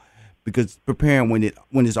now, because preparing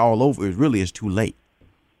when it's all over, it really is too late.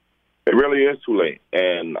 It really is too late,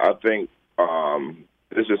 and I think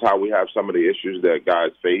this is how we have some of the issues that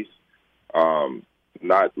guys face.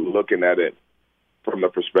 Not looking at it from the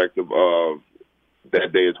perspective of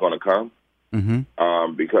that day is going to come,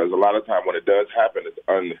 because a lot of time when it does happen, it's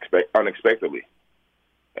unexpectedly.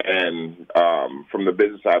 And from the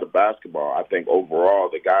business side of basketball, I think overall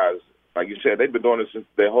the guys, like you said, they've been doing it since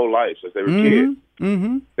their whole life, since they were kids.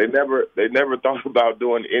 Mm-hmm. They never thought about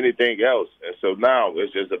doing anything else, and so now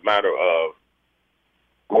it's just a matter of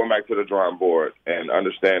going back to the drawing board and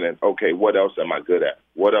understanding, okay, what else am I good at?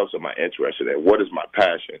 What else am I interested in? What is my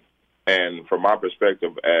passion? And from my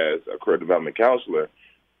perspective as a career development counselor,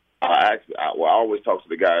 I always talk to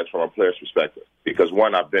the guys from a player's perspective because,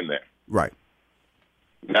 one, I've been there. Right.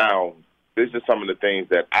 Now, this is some of the things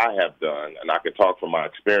that I have done, and I can talk from my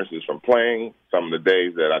experiences from playing, some of the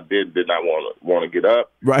days that I did not want to get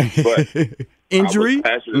up. Right. But injury? I was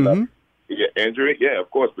passionate enough. Yeah, injury, yeah, of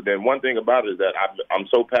course. But then one thing about it is that I'm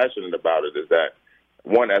so passionate about it is that,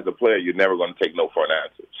 one, as a player, you're never going to take no for an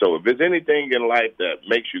answer. So if there's anything in life that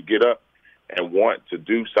makes you get up and want to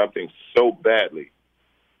do something so badly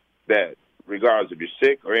that regardless if you're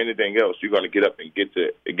sick or anything else, you're going to get up and get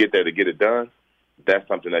there to get it done, that's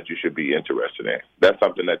something that you should be interested in. That's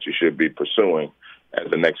something that you should be pursuing as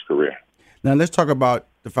the next career. Now, let's talk about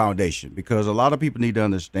the foundation, because a lot of people need to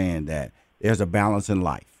understand that there's a balance in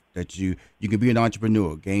life. That you can be an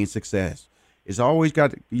entrepreneur, gain success. It's always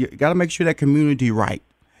you got to make sure that community right.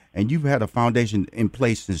 And you've had a foundation in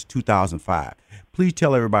place since 2005. Please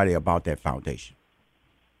tell everybody about that foundation.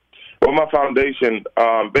 Well, my foundation,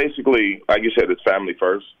 basically, like you said, it's family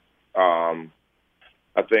first. I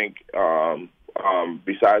think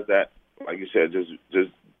besides that, like you said,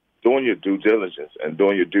 just doing your due diligence and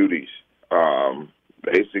doing your duties,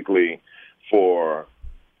 basically for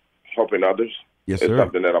helping others. Yes, it's sir.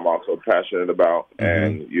 Something that I'm also passionate about.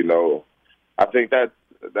 And, I think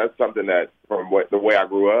that's something that from the way I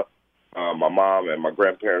grew up, my mom and my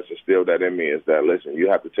grandparents instilled that in me is that, listen, you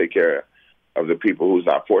have to take care of the people who's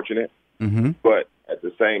not fortunate. Mm-hmm. But at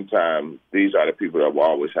the same time, these are the people that will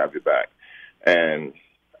always have your back. And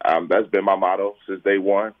that's been my motto since day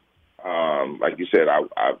one. Like you said,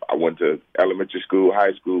 I went to elementary school,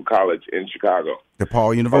 high school, college in Chicago.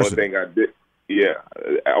 DePaul University.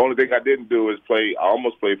 Only thing I didn't do is play. I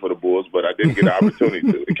almost played for the Bulls, but I didn't get an opportunity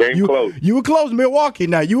to. It came close. You were close, Milwaukee.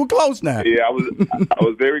 Now you were close. Now. Yeah, I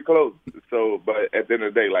was very close. So, but at the end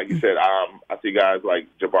of the day, like you said, I see guys like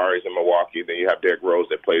Jabari's in Milwaukee. Then you have Derrick Rose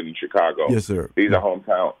that played in Chicago. Yes, sir. These are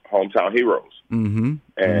hometown heroes. Mm-hmm.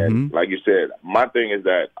 And like you said, my thing is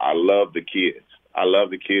that I love the kids. I love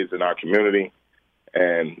the kids in our community,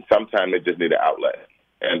 and sometimes they just need an outlet.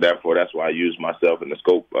 And therefore, that's why I use myself in the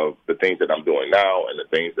scope of the things that I'm doing now and the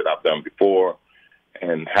things that I've done before,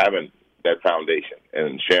 and having that foundation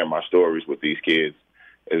and sharing my stories with these kids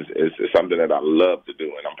is something that I love to do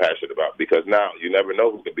and I'm passionate about, because now you never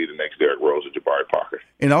know who can be the next Derrick Rose or Jabari Parker.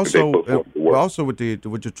 And also with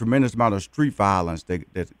the tremendous amount of street violence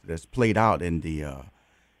that's played out in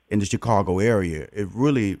the Chicago area, it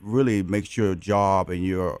really makes your job and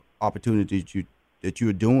your opportunities that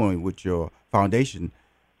you're doing with your foundation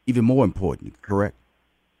even more important, correct?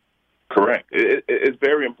 Correct. It's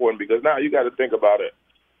very important because now you got to think about it.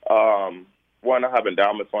 One, I have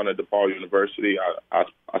endowment fund at DePaul University. I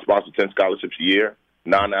sponsor 10 scholarships a year,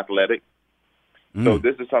 non-athletic. So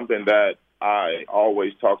this is something that I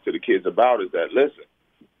always talk to the kids about is that, listen,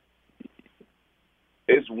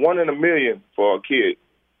 it's 1 in a million for a kid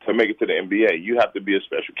to make it to the NBA. You have to be a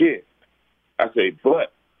special kid. I say,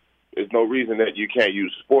 but there's no reason that you can't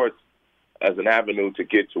use sports as an avenue to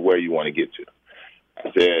get to where you want to get to.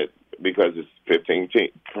 I said, because it's 15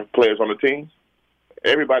 players on the team,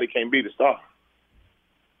 everybody can't be the star.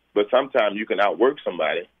 But sometimes you can outwork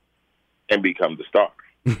somebody and become the star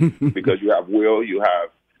because you have will, you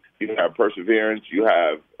have perseverance, you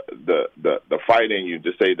have the fight in you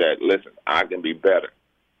to say that, listen, I can be better.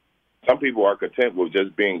 Some people are content with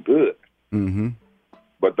just being good. Mm-hmm.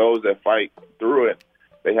 But those that fight through it,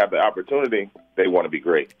 they have the opportunity, they want to be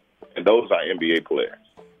great. And those are NBA players.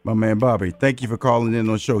 My man Bobby, thank you for calling in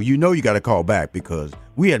on the show. You know you got to call back because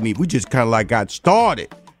we just kind of like got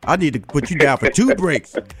started. I need to put you down for 2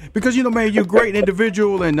 breaks because, you know, man, you're a great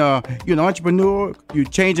individual and you're an entrepreneur. You're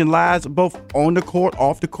changing lives both on the court,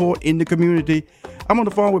 off the court, in the community. I'm on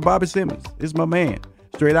the phone with Bobby Simmons. This is my man.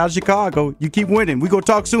 Straight out of Chicago. You keep winning. We gonna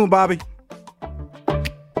talk soon, Bobby.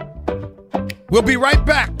 We'll be right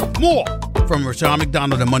back with more from Rushion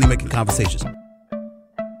McDonald and Money Making Conversations.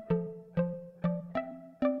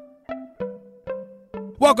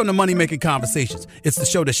 Welcome to Money Making Conversations. It's the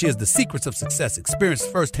show that shares the secrets of success,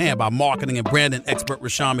 experienced firsthand by marketing and branding expert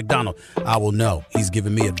Rushion McDonald. I will know he's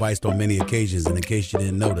given me advice on many occasions, and in case you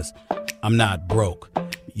didn't notice, I'm not broke.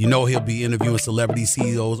 You know he'll be interviewing celebrity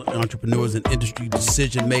CEOs, entrepreneurs, and industry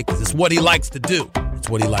decision makers. It's what he likes to do. It's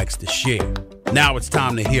what he likes to share. Now it's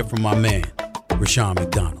time to hear from my man, Rushion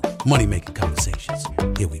McDonald. Money Making Conversations.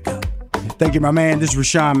 Here we go. Thank you, my man. This is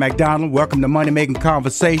Rushion McDonald. Welcome to Money Making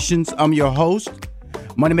Conversations. I'm your host.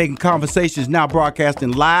 Money Making Conversations now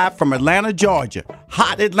broadcasting live from Atlanta, Georgia.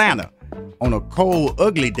 Hot Atlanta on a cold,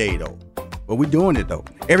 ugly day, though. But we're doing it, though.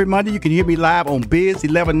 Every Monday, you can hear me live on Biz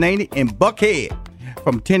 1190 in Buckhead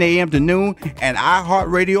from 10 a.m. to noon and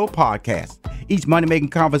iHeartRadio podcast. Each Money Making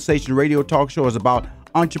Conversation radio talk show is about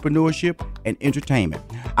entrepreneurship and entertainment.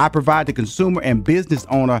 I provide the consumer and business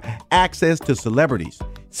owner access to celebrities,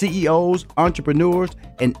 CEOs, entrepreneurs,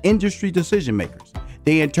 and industry decision makers.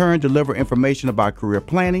 They in turn deliver information about career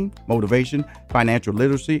planning, motivation, financial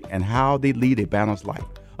literacy, and how they lead a balanced life.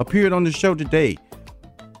 Appeared on the show today,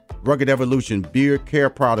 Rugged Evolution Beard Care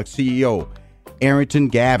Products CEO, Arrington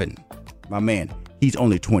Gavin. My man, he's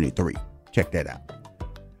only 23. Check that out.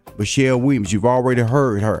 Michelle Williams, you've already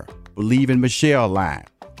heard her. Believe in Michelle line.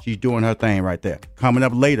 She's doing her thing right there. Coming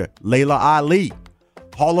up later, Laila Ali,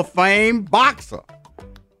 Hall of Fame boxer.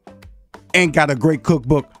 And got a great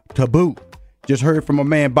cookbook to boot. Just heard from my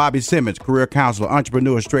man Bobby Simmons, career counselor,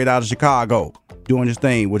 entrepreneur straight out of Chicago, doing his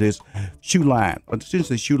thing with his shoe line,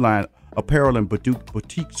 essentially shoe line, apparel and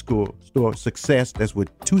boutique store success. That's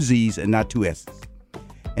with 2 Z's and not 2 S's.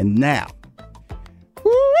 And now,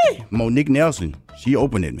 Monique Nelson, she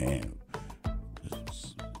opened it, man.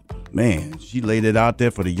 Man, she laid it out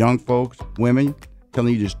there for the young folks, women,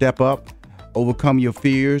 telling you to step up, overcome your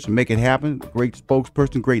fears, and make it happen. Great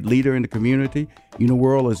spokesperson, great leader in the community.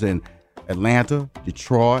 Uniworld is in Atlanta,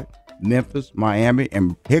 Detroit, Memphis, Miami,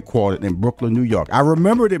 and headquartered in Brooklyn, New York. I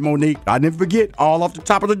remembered it, Monique. I never forget, all off the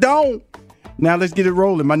top of the dome. Now let's get it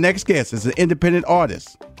rolling. My next guest is an independent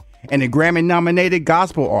artist and a Grammy-nominated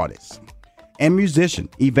gospel artist and musician,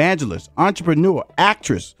 evangelist, entrepreneur,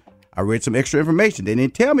 actress. I read some extra information they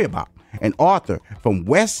didn't tell me about. An author from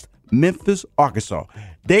West Memphis, Arkansas.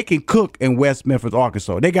 They can cook in West Memphis,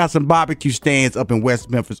 Arkansas. They got some barbecue stands up in West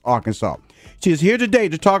Memphis, Arkansas. She is here today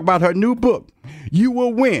to talk about her new book, You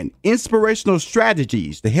Will Win, Inspirational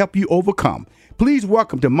Strategies to Help You Overcome. Please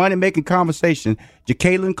welcome to Money Making Conversation,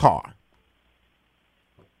 Jacqueline Carr.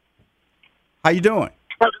 How you doing?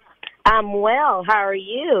 I'm well. How are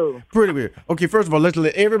you? Pretty good. Okay, first of all, let's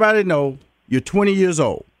let everybody know you're 20 years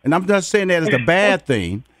old. And I'm not saying that as a bad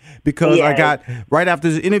thing because Yes. I got, right after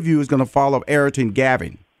this interview is going to follow up Arrington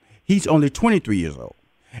Gavin. He's only 23 years old.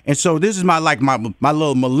 And so this is my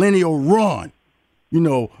little millennial run. You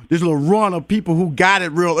know, this little run of people who got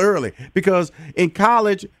it real early. Because in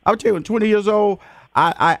college, I would tell you, at 20 years old,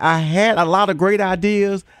 I had a lot of great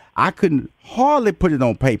ideas. I couldn't hardly put it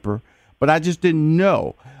on paper, but I just didn't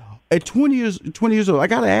know. At 20 years old, I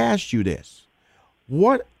got to ask you this.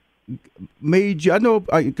 What made you, I know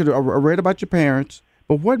I read about your parents,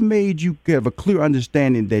 but what made you have a clear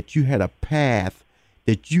understanding that you had a path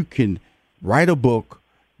that you can write a book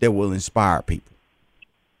that will inspire people?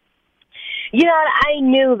 You know, I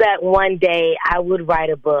knew that one day I would write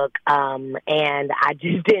a book, and I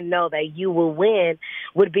just didn't know that You Will Win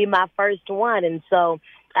would be my first one. And so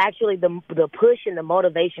actually the push and the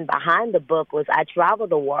motivation behind the book was I travel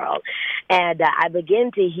the world, And I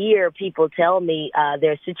begin to hear people tell me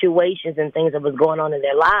their situations and things that was going on in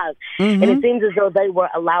their lives. And it seems as though they were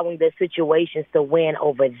allowing their situations to win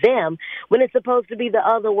over them when it's supposed to be the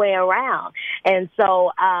other way around. And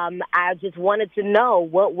so I just wanted to know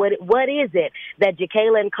what is it that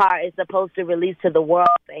Jacqueline Carr is supposed to release to the world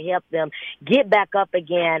to help them get back up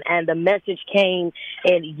again. And the message came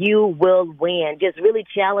in, you will win. Just really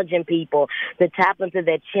challenging people to tap into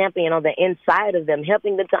that champion on the inside of them,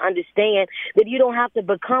 helping them to understand that you don't have to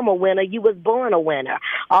become a winner. You was born a winner.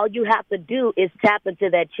 All you have to do is tap into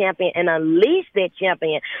that champion and unleash that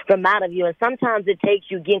champion from out of you. And sometimes it takes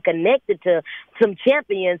you getting connected to some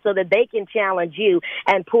champions so that they can challenge you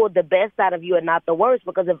and pull the best out of you and not the worst.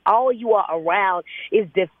 Because if all you are around is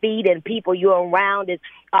defeat and people you're around is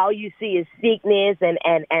all you see is sickness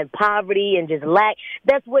and poverty and just lack,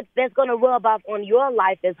 that's going to rub off on your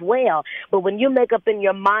life as well. But when you make up in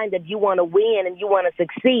your mind that you want to win and you want to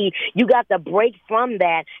succeed, you got to break from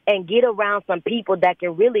that and get around some people that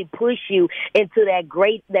can really push you into that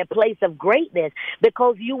place of greatness,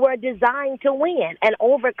 because you were designed to win and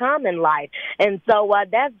overcome in life. And so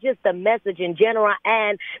that's just the message in general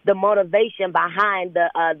and the motivation behind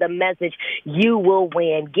the message, you will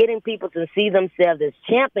win, getting people to see themselves as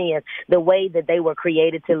champions the way that they were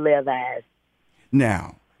created to live as.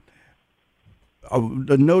 Now,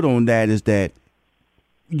 the note on that is that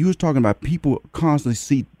you was talking about people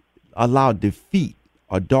constantly allow defeat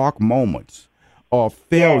or dark moments or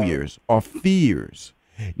failures or fears.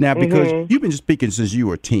 Now, because you've been speaking since you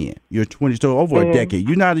were 10, you're 20, so over a decade.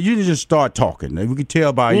 You didn't just start talking. We can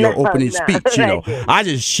tell by your opening speech. I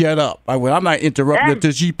just shut up. I'm not interrupting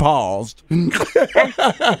until she paused. Because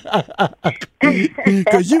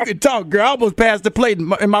you can talk, girl. I almost passed the plate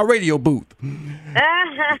in my radio booth.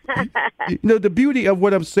 The beauty of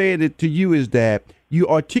what I'm saying to you is that you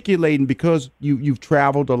articulating because you've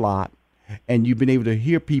traveled a lot. And you've been able to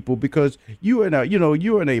hear people because you're in a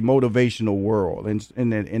motivational world,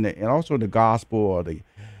 and also the gospel or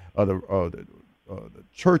the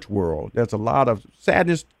church world. There's a lot of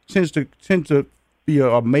sadness tends to be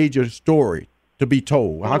a major story to be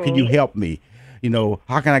told. How can you help me?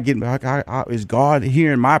 How can I get? How is God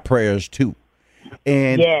hearing my prayers too?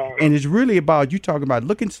 And it's really about you talking about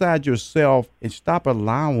look inside yourself and stop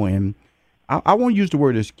allowing. I won't use the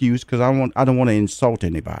word excuse because I don't want to insult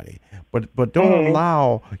anybody. But don't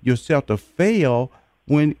allow yourself to fail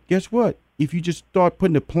when, guess what? If you just start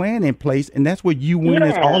putting a plan in place, and that's what you win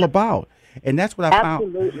is all about. And that's what I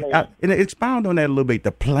found. And expound on that a little bit,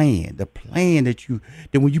 the plan that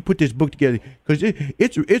when you put this book together, because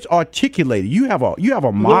it's articulated. You have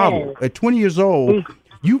a model. At 20 years old,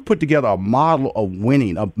 you put together a model of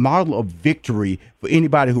winning, a model of victory for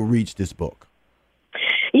anybody who reads this book.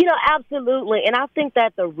 Absolutely. And I think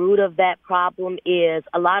that the root of that problem is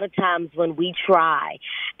a lot of times when we try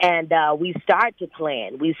and we start to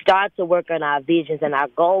plan, we start to work on our visions and our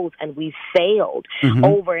goals, and we failed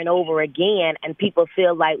over and over again. And people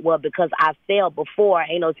feel like, well, because I failed before,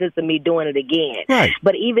 ain't no sense in me doing it again. Right.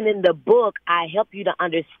 But even in the book, I help you to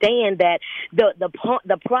understand that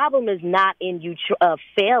the problem is not in you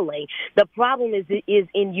failing. The problem is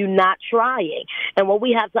in you not trying. And what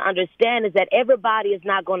we have to understand is that everybody is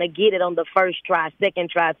not going to get it on the first try, second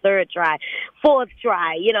try, third try, fourth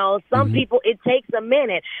try. Some people, it takes a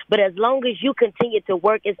minute, but as long as you continue to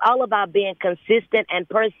work, it's all about being consistent and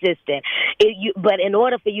persistent. But in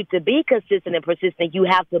order for you to be consistent and persistent, you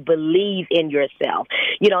have to believe in yourself.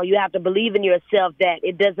 You have to believe in yourself that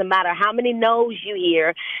it doesn't matter how many no's you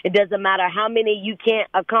hear. It doesn't matter how many you can't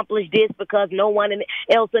accomplish this because no one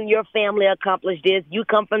else in your family accomplished this. You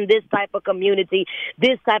come from this type of community,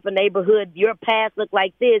 this type of neighborhood. Your past look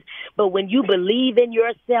like this. But when you believe in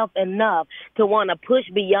yourself enough to want to push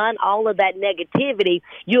beyond all of that negativity,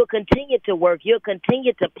 you'll continue to work. You'll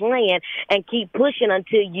continue to plan and keep pushing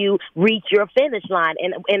until you reach your finish line.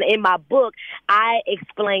 And in my book, I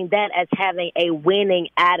explain that as having a winning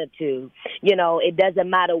attitude. It doesn't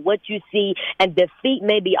matter what you see, and defeat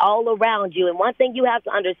may be all around you. And one thing you have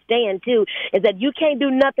to understand, too, is that you can't do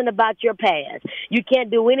nothing about your past. You can't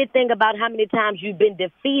do anything about how many times you've been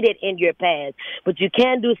defeated in your past. But you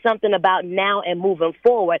can do something about now and moving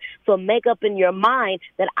forward. So make up in your mind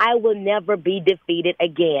that I will never be defeated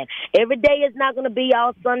again. Every day is not going to be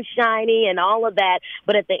all sunshiny and all of that,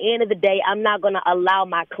 but at the end of the day, I'm not going to allow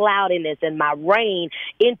my cloudiness and my rain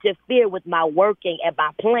interfere with my working and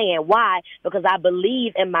my plan. Why? Because I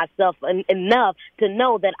believe in myself enough to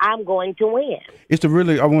know that I'm going to win.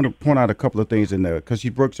 I want to point out a couple of things in there, because she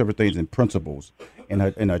broke several things in principles in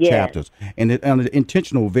her chapters. And on the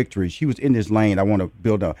intentional victory, she was in this lane. I want to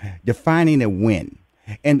build up defining a win.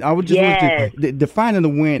 And I would just want to defining the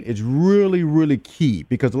win is really, really key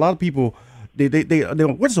because a lot of people they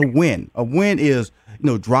what's a win? A win is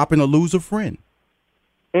dropping or lose a friend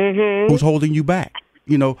who's holding you back.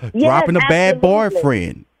 Dropping a bad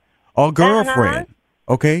boyfriend or girlfriend.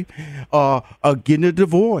 Okay, getting a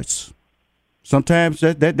divorce. Sometimes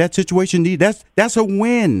that situation that's a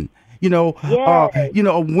win. A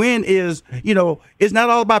win is, it's not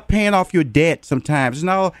all about paying off your debt sometimes. It's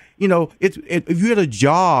not, if you're at a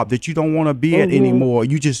job that you don't want to be at anymore,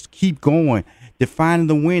 you just keep going. Defining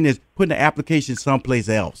the win is putting the application someplace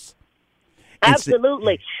else.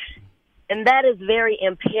 Absolutely. And that is very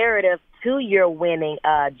imperative to your winning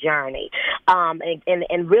journey.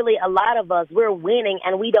 And really a lot of us, we're winning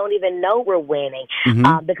and we don't even know we're winning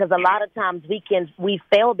because a lot of times we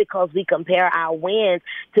fail because we compare our wins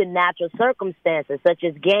to natural circumstances such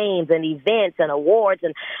as games and events and awards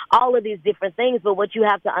and all of these different things. But what you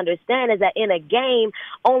have to understand is that in a game,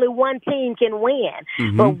 only one team can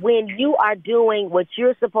win. But when you are doing what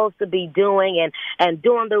you're supposed to be doing and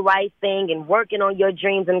doing the right thing and working on your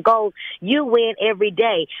dreams and goals, you win every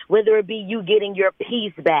day, whether it be you getting your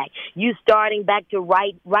peace back, you starting back to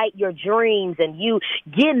write your dreams, and you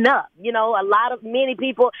getting up. Many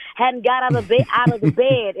people hadn't got out of the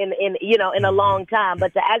bed in a long time,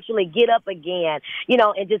 but to actually get up again,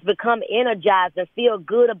 and just become energized and feel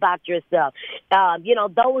good about yourself,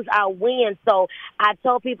 those are wins. So I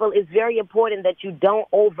tell people it's very important that you don't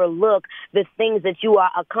overlook the things that you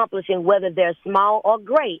are accomplishing, whether they're small or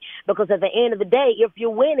great, because at the end of the day, if you're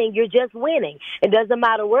winning, you're just winning. It doesn't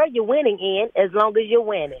matter where you're winning in, as long as you're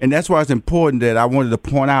winning. And that's why it's important that I wanted to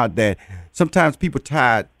point out that sometimes people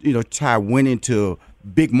tie winning to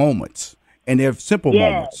big moments. And they're simple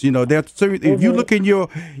moments. If you look in your,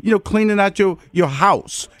 cleaning out your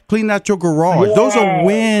house, cleaning out your garage, those are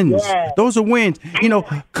wins. Those are wins.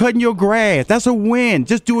 Cutting your grass, that's a win.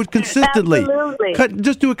 Just do it consistently. Absolutely.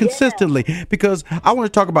 Just do it consistently because I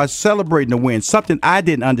want to talk about celebrating the win, something I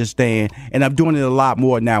didn't understand, and I'm doing it a lot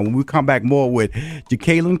more now. When we come back more with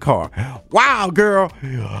Jacqueline Carr. Wow, girl,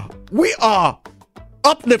 we are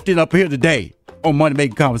uplifting up here today on Money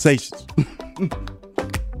Making Conversations.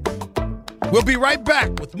 We'll be right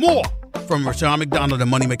back with more from Rushion McDonald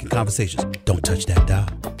and Money Making Conversations. Don't touch that dial.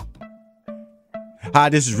 Hi,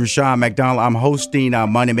 this is Rushion McDonald. I'm hosting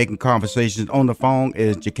Money Making Conversations. On the phone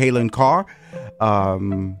is Jacqueline Carr.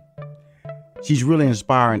 She's really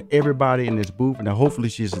inspiring everybody in this booth, and hopefully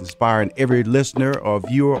she's inspiring every listener or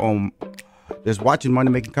viewer that's watching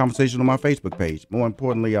Money Making Conversations on my Facebook page. More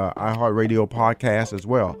importantly, iHeartRadio podcast as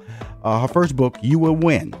well. Her first book, You Will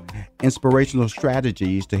Win: Inspirational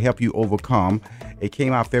Strategies to Help You Overcome. It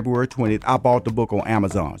came out February 20th. I bought the book on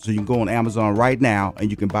Amazon. So you can go on Amazon right now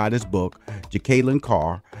and you can buy this book, Jacqueline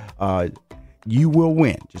Carr, You Will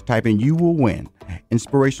Win. Just type in You Will Win: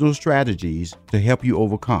 Inspirational Strategies to Help You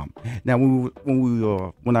Overcome. Now,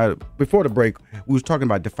 before the break, we was talking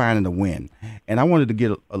about defining the win. And I wanted to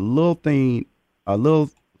get a little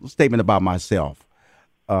statement about myself,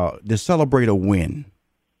 to celebrate a win.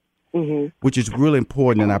 Which is really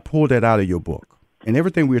important, and I pulled that out of your book. And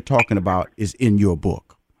everything we're talking about is in your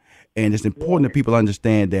book. And it's important that people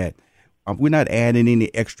understand that we're not adding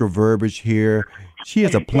any extra verbiage here. She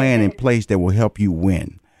has a plan in place that will help you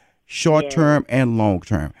win, short term and long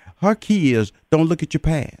term. Her key is don't look at your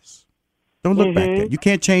past. Don't look back there. You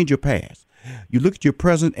can't change your past. You look at your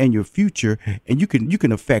present and your future, and you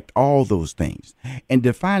can affect all those things. And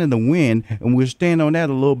defining the win, and we'll stand on that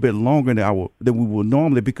a little bit longer than we will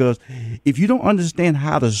normally, because if you don't understand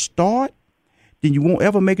how to start, then you won't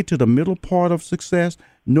ever make it to the middle part of success,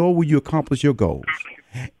 nor will you accomplish your goals.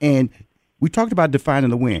 And we talked about defining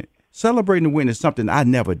the win. Celebrating the win is something I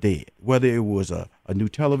never did, whether it was a new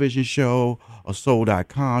television show, a sold-out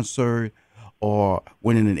concert, or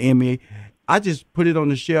winning an Emmy. I just put it on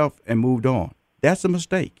the shelf and moved on. That's a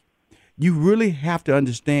mistake. You really have to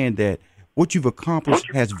understand that what you've accomplished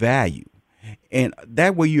has value. And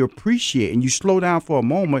that way you appreciate and you slow down for a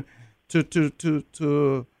moment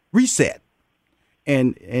to reset.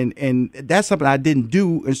 And that's something I didn't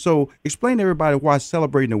do. And so explain to everybody why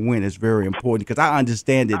celebrating a win is very important, because I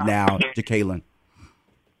understand it now, Jacqueline.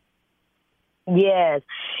 Yes.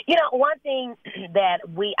 One thing that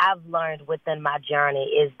I've learned within my journey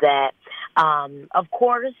is that, of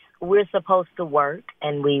course, we're supposed to work,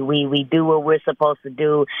 and we do what we're supposed to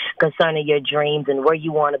do concerning your dreams and where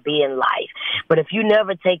you want to be in life. But if you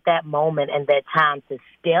never take that moment and that time to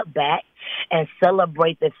step back and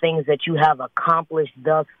celebrate the things that you have accomplished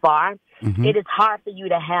thus far, it is hard for you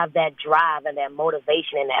to have that drive and that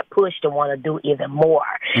motivation and that push to want to do even more.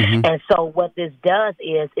 And so what this does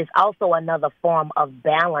is it's also another form of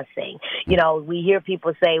balancing. You know, we hear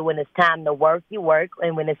people say when it's time to work, you work,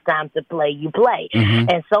 and when it's time to play, you play.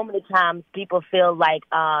 And so many times people feel like,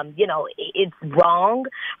 you know, it's wrong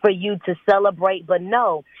for you to celebrate, but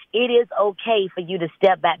no, it is okay for you to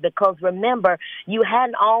step back, because remember, you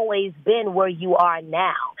hadn't always been where you are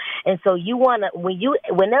now. And so you want to,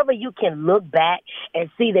 whenever you can look back and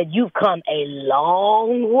see that you've come a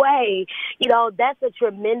long way, you know, that's a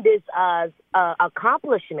tremendous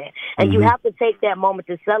accomplishment. And you have to take that moment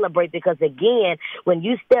to celebrate, because again, when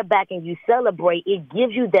you step back and you celebrate, it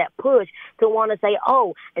gives you that push to want to say,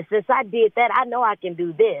 oh, and since I did that, I know I can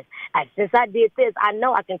do this. Since I did this, I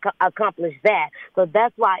know I can accomplish that. So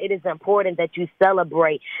that's why it is important that you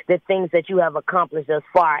celebrate the things that you have accomplished thus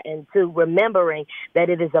far, and to remembering that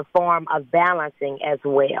it is a form of balancing as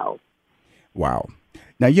well. Wow.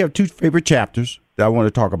 Now, you have two favorite chapters that I want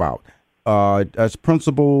to talk about. As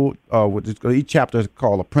principle, each chapter is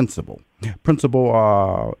called a principle.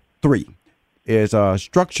 Principle 3 is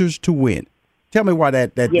structures to win. Tell me why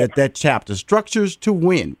that chapter, structures to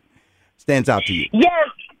win, stands out to you.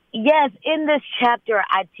 Yes. In this chapter,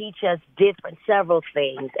 I teach us several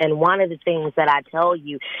things. And one of the things that I tell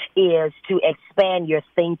you is to expand your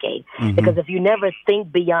thinking. Because if you never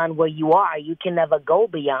think beyond where you are, you can never go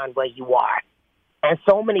beyond where you are. And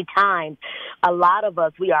so many times, a lot of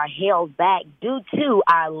us, we are held back due to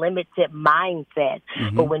our limited mindset.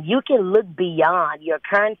 But when you can look beyond your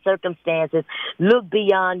current circumstances, look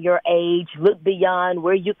beyond your age, look beyond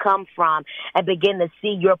where you come from, and begin to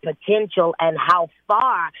see your potential and how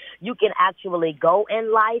far you can actually go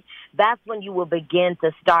in life, that's when you will begin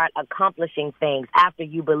to start accomplishing things after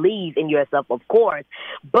you believe in yourself, of course.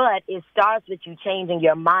 But it starts with you changing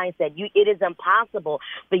your mindset. It is impossible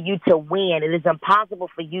for you to win. It is impossible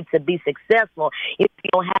for you to be successful if you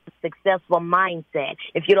don't have a successful mindset,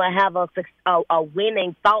 if you don't have a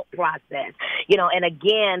winning thought process. You know, and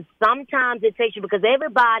again, sometimes it takes you, because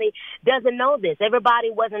everybody doesn't know this.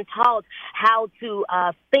 Everybody wasn't taught how to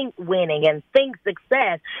think winning and think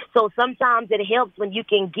success. So sometimes it helps when you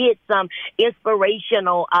can get some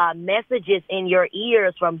inspirational messages in your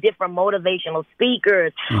ears from different motivational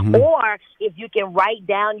speakers, or if you can write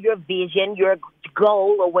down your vision, your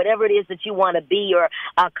goal, or whatever it is that you want to be or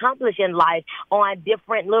accomplish in life on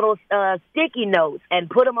different little sticky notes and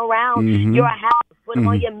put them around your house, put them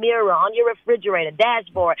on your mirror, on your refrigerator,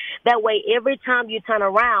 dashboard. That way, every time you turn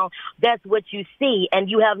around, that's what you see, and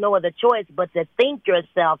you have no other choice but to think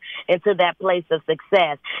yourself into that place of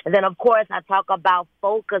success. And then, of course, I talk about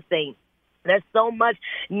focusing. There's so much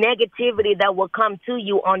negativity that will come to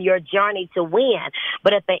you on your journey to win.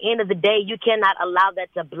 But at the end of the day, you cannot allow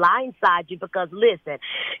that to blindside you, because, listen,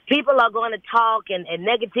 people are going to talk and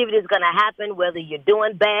negativity is going to happen whether you're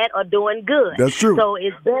doing bad or doing good. That's true. So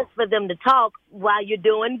it's best for them to talk while you're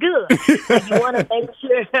doing good. So you want to make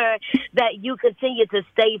sure that you continue to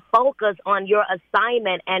stay focused on your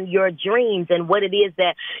assignment and your dreams and what it is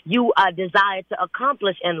that you desire to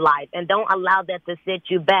accomplish in life, and don't allow that to set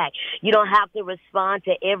you back. You don't have to respond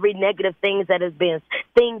to every negative thing that has been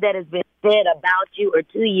said about you or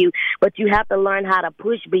to you, but you have to learn how to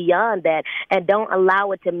push beyond that, and don't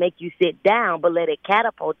allow it to make you sit down, but let it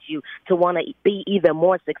catapult you to want to be even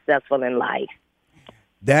more successful in life.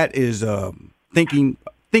 That is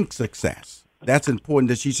think success. That's important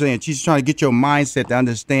that she's saying. She's trying to get your mindset to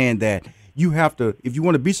understand that you have to, if you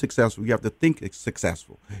want to be successful, you have to think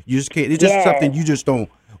successful. You just can't. It's just something you just don't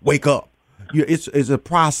wake up. It's a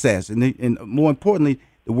process, and more importantly,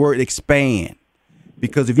 the word expand.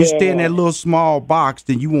 Because if you stay in that little small box,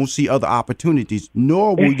 then you won't see other opportunities,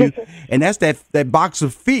 nor will you. And that's that box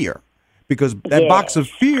of fear, because that box of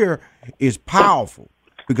fear is powerful.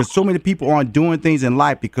 Because so many people aren't doing things in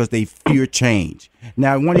life because they fear change.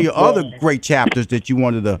 Now, one of your other great chapters that you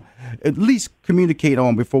wanted to at least communicate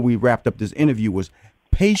on before we wrapped up this interview was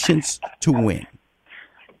patience to win.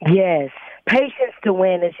 Yes. Patience to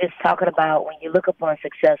win is just talking about when you look upon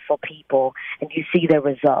successful people and you see their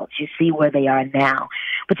results, you see where they are now,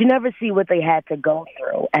 but you never see what they had to go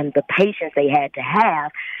through and the patience they had to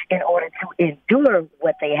have in order to endure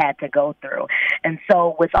what they had to go through. And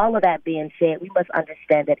so with all of that being said, we must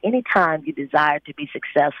understand that anytime you desire to be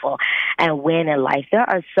successful and win in life, there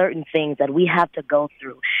are certain things that we have to go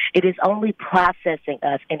through. It is only processing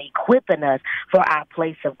us and equipping us for our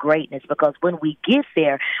place of greatness, because when we get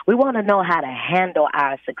there, we want to know how to handle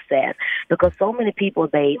our success, because so many people,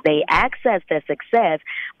 they access their success,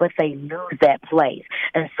 but they lose that place.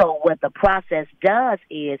 And so what the process does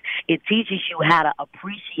is it teaches you how to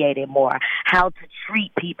appreciate it more, how to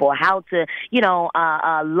treat people, how to,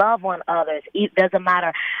 love on others. It doesn't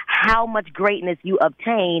matter how much greatness you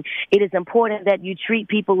obtain. It is important that you treat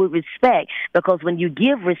people with respect, because when you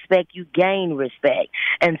give respect, you gain respect.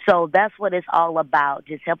 And so that's what it's all about,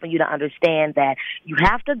 just helping you to understand that you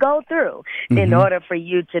have to go through in order for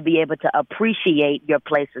you to be able to appreciate your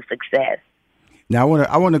place of success. Now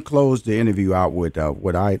I want to close the interview out with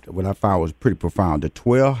what I found was pretty profound: the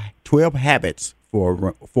 12 habits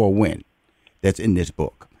for a win that's in this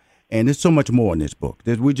book, and there's so much more in this book.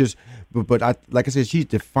 Like I said, she's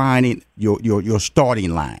defining your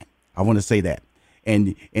starting line. I want to say that,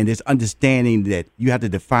 and it's understanding that you have to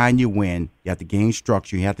define your win, you have to gain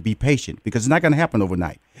structure, you have to be patient, because it's not going to happen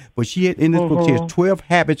overnight. But in this book, she has 12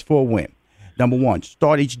 habits for a win. Number 1,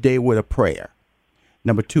 start each day with a prayer.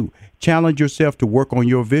 Number 2, challenge yourself to work on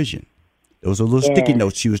your vision. Those are little sticky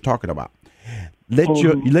notes she was talking about.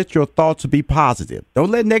 Let your thoughts be positive. Don't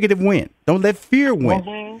let negative win. Don't let fear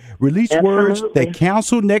win. Release words that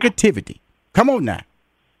counsel negativity. Come on now.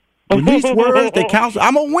 Release words that counsel.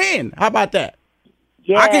 I'm gonna win. How about that?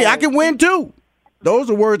 Yes. I can win too. Those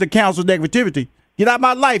are words that counsel negativity. Get out of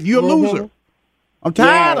my life. You're a loser. I'm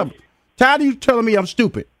tired of you telling me I'm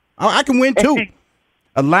stupid. I can win too.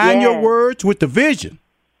 Align your words with the vision.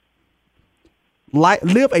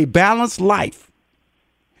 Live a balanced life.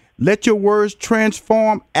 Let your words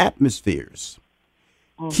transform atmospheres.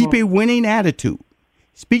 Keep a winning attitude.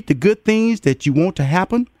 Speak the good things that you want to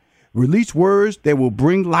happen. Release words that will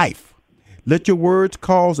bring life. Let your words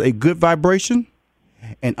cause a good vibration,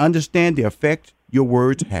 and understand the effect your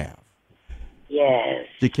words have. Yes.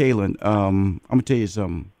 Jacqueline, I'm going to tell you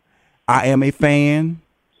something. I am a fan.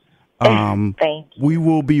 Thank you. We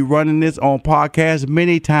will be running this on podcast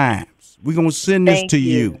many times. We're going to send this to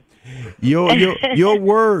you. Your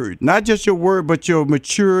word, not just your word, but your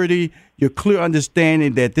maturity, your clear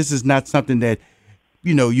understanding that this is not something that,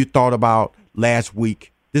 you thought about last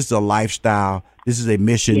week. This is a lifestyle. This is a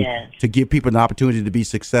mission to give people an opportunity to be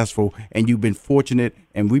successful. And you've been fortunate,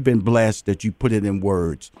 and we've been blessed that you put it in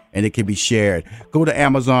words and it can be shared. Go to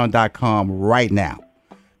Amazon.com right now.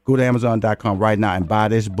 Go to Amazon.com right now and buy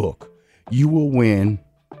this book. You will win.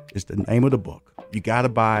 It's the name of the book. You got to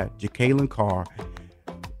buy it. Jacqueline Carr.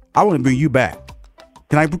 I want to bring you back.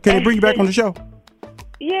 Can I bring you back on the show?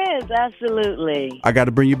 Yes, absolutely. I got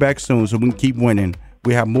to bring you back soon so we can keep winning.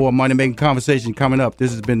 We have more Money Making Conversation coming up.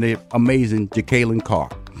 This has been the amazing Jacqueline Carr.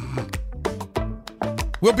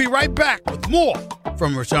 We'll be right back with more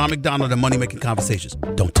from Rushion McDonald and Money Making Conversations.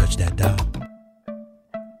 Don't touch that dial.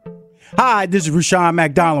 Hi, this is Rushion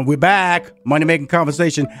McDonald. We're back. Money Making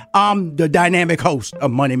Conversation. I'm the dynamic host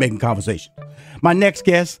of Money Making Conversation. My next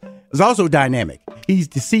guest is also dynamic. He's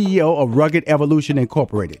the CEO of Rugged Evolution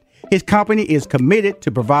Incorporated. His company is committed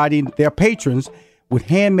to providing their patrons with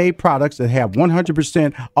handmade products that have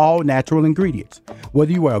 100% all natural ingredients.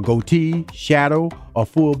 Whether you wear a goatee, shadow, or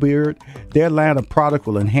full beard, their line of product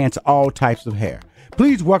will enhance all types of hair.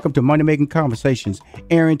 Please welcome to Money Making Conversations,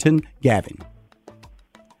 Arrington Gavin.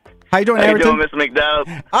 How you doing, Arrington? How you doing, Mr. McDonald?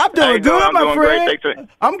 I'm doing good, my friend.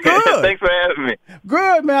 I'm good. Thanks for having me.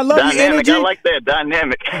 Good, man. I love dynamic. Your energy. I like that.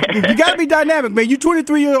 Dynamic. You got to be dynamic, man. You're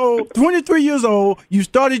 23 years old. You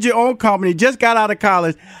started your own company, just got out of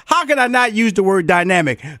college. How can I not use the word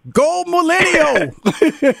dynamic? Go millennial.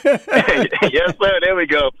 Yes, sir. There we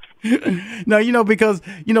go. No, because,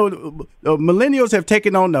 millennials have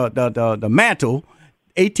taken on the mantle,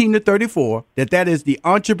 18 to 34, that is the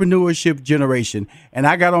entrepreneurship generation. And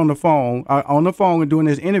I got on the phone and doing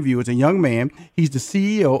this interview. It's a young man. He's the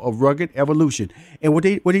CEO of Rugged Evolution. And what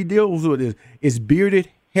he deals with is bearded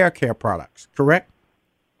hair care products, correct?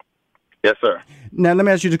 Yes, sir. Now, let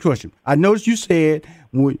me ask you the question. I noticed you said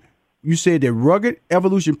that Rugged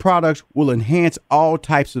Evolution products will enhance all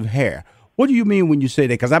types of hair. What do you mean when you say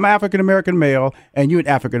that? Because I'm an African-American male and you're an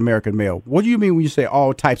African-American male. What do you mean when you say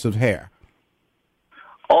all types of hair?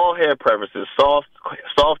 All hair preferences, soft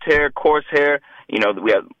hair, coarse hair.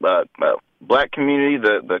 We have black community,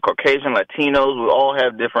 the Caucasian, Latinos. We all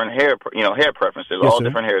have different hair preferences, yes, all sir.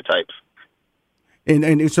 different hair types.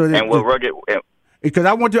 And we're rugged. Because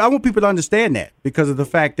I want people to understand that, because of the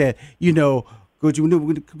fact that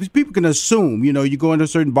people can assume, you go into a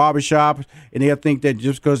certain barbershop and they'll think that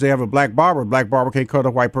just because they have a black barber can't cut a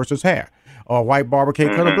white person's hair. Or a white barber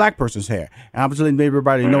can't cut a black person's hair. And I'm just letting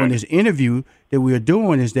everybody know in this interview that we are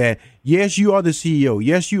doing is that, yes, you are the CEO.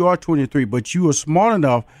 Yes, you are 23, but you are smart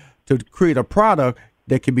enough to create a product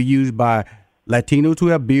that can be used by Latinos who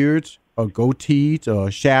have beards or goatees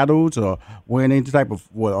or shadows or wearing any type of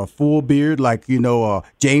a full beard like,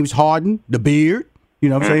 James Harden, the beard. You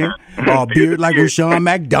know what I'm saying? Or a beard like Rushion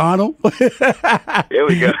McDonald. There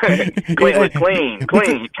we go. clean.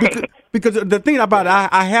 Because the thing about it,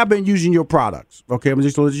 I have been using your products. Okay, I'm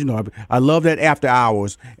just to let you know. I love that after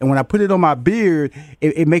hours. And when I put it on my beard,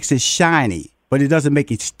 it makes it shiny, but it doesn't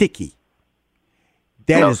make it sticky.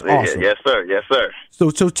 That is awesome. Yes, sir. So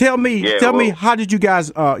tell me, how did you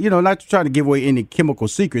guys, not trying to give away any chemical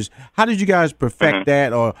secrets, how did you guys perfect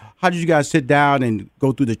that, or how did you guys sit down and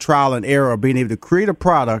go through the trial and error of being able to create a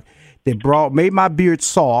product that made my beard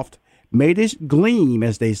soft, made it gleam,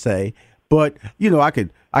 as they say, but I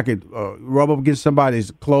could rub up against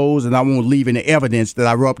somebody's clothes and I won't leave any evidence that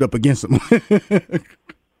I rubbed up against them.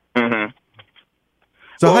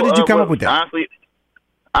 So how did you come up with that?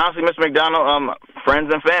 Honestly, Mr. McDonald, friends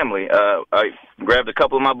and family. I grabbed a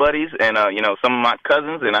couple of my buddies and, some of my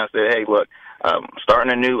cousins, and I said, hey, look,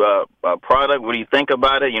 starting a new product. What do you think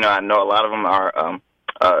about it? I know a lot of them are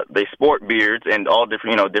they sport beards and all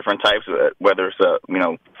different, different types, whether it's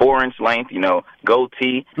 4-inch length,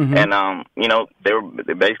 goatee, and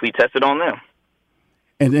they basically tested on them.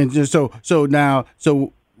 And just so now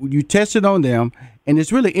you tested on them, and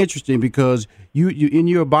it's really interesting because you in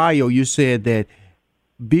your bio you said that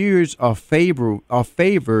beards are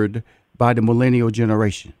favored by the millennial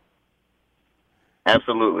generation.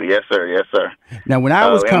 Absolutely, yes, sir. Now, when I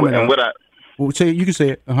was coming up, you can say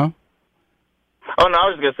it. Oh no, I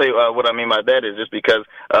was just gonna say what I mean by that is just because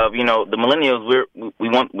of the millennials, we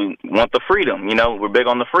want the freedom. We're big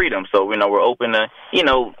on the freedom, so we're open to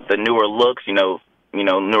the newer looks.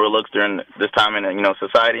 Newer looks during this time in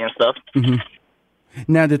society and stuff.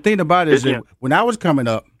 Now the thing about it is that when I was coming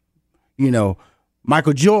up,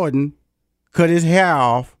 Michael Jordan cut his hair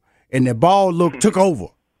off, and the bald look took over.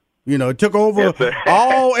 It took over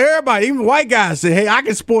everybody, even white guys said, hey, I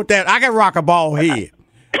can sport that. I can rock a bald head.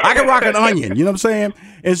 I can rock an onion. You know what I'm saying?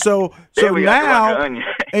 And so now,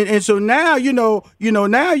 and so now, you got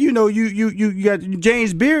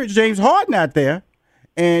James Harden out there.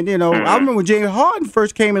 And, I remember when James Harden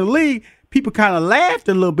first came in the league, people kind of laughed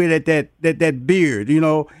a little bit at that beard,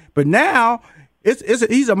 but now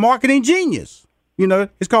he's a marketing genius.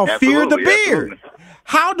 It's called Fear the Beard.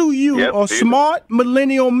 How do you, a smart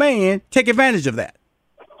millennial man, take advantage of that?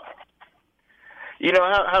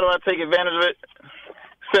 How do I take advantage of it?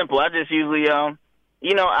 Simple. I just usually, I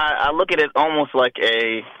look at it almost like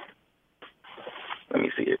let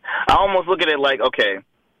me see it. I almost look at it like, okay,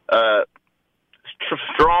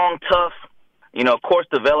 strong, tough, course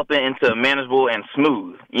development into manageable and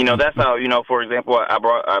smooth. That's how, for example, I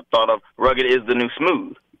thought of rugged is the new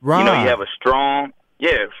smooth. Right. You have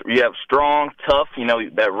you have strong, tough,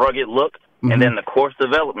 that rugged look, and then the course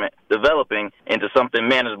developing into something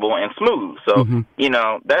manageable and smooth. So,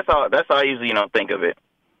 that's how I usually, think of it.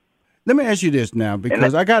 Let me ask you this now,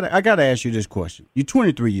 because I gotta ask you this question. You're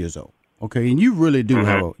 23 years old, okay, and you really do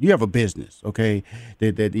have a business, okay,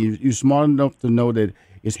 that you're smart enough to know that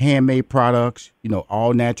it's handmade products,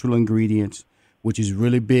 all natural ingredients, which is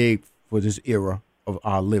really big for this era of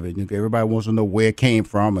our living. Everybody wants to know where it came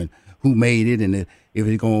from and who made it, and if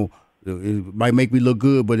it might make me look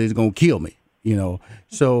good, but it's gonna kill me,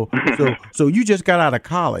 So you just got out of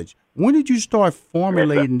college. When did you start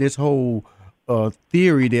formulating this whole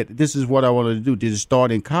theory that this is what I wanted to do? Did it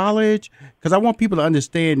start in college? Because I want people to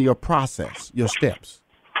understand your process, your steps.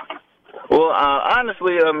 Well,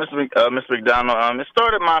 honestly, Mr. McDonald, it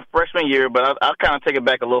started my freshman year, but I'll kind of take it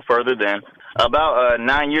back a little further then. About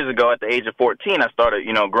 9 years ago, at the age of 14, I started,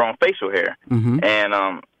 growing facial hair. And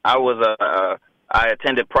I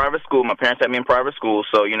attended private school. My parents had me in private school,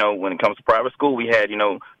 so, when it comes to private school, we had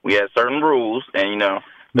certain rules, and,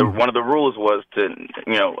 one of the rules was to,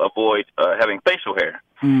 avoid having facial hair.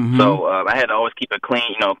 So I had to always keep a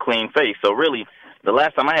clean face. So really, the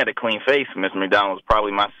last time I had a clean face, Mr. McDonald, was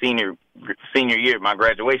probably my senior year, my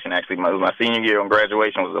graduation. Actually, my senior year on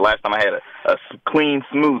graduation was the last time I had a clean,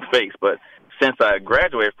 smooth face. But since I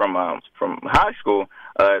graduated from high school,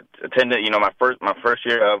 attended my first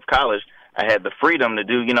year of college, I had the freedom to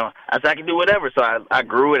do, I said I could do whatever. So I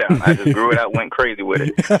grew it out. I just grew it out, went crazy with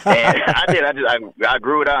it. And I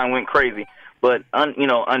grew it out and went crazy. But,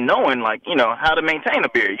 unknowing, how to maintain a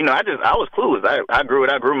beard. I was clueless. I grew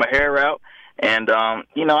it out, grew my hair out. And, I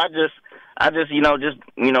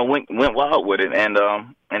went wild with it. And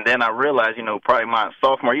then I realized, probably my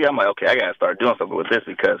sophomore year, I'm like, okay, I got to start doing something with this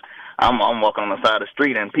because I'm walking on the side of the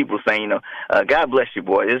street and people saying, God bless you,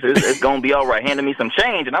 boy. It's going to be all right. Handing me some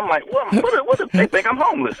change. And I'm like, what if they think I'm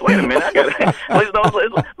homeless? Wait a minute. It's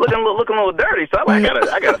looking a little dirty. So I'm like,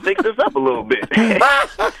 I got to fix this up a little bit.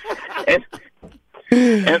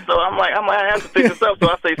 And so I'm like, I have to pick this up. So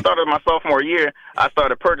I say, started my sophomore year, I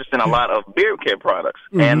started purchasing a lot of beard care products.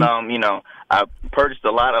 And, I purchased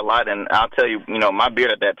a lot. And I'll tell you, my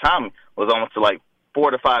beard at that time was almost like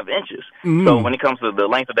 4 to 5 inches. So when it comes to the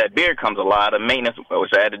length of that beard comes a lot of maintenance,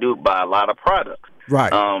 which I had to do by a lot of products.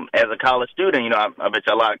 Right. As a college student, I bet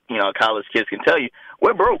you a lot, college kids can tell you,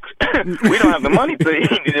 we're broke. We don't have the money to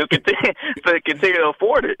continue to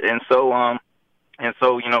afford it. And so,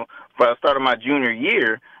 when I started my junior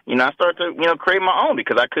year, I started to, create my own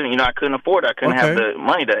because I couldn't afford it. I couldn't have the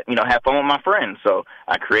money to, have fun with my friends. So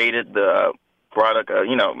I created the product,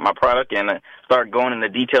 my product, and started going into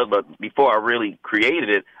details. But before I really created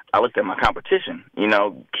it, I looked at my competition.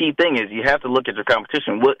 Key thing is you have to look at your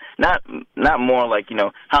competition. Not more like,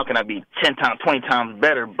 how can I be 10 times, 20 times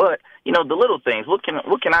better, but, the little things. What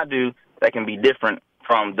can I do that can be different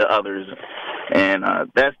from the others? And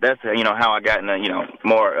that's how I got into,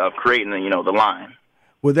 more of creating, the line.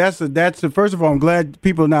 Well, that's first of all, I'm glad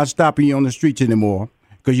people are not stopping you on the streets anymore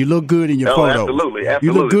because you look good in your photos. Absolutely.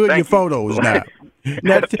 You look good in your photos now.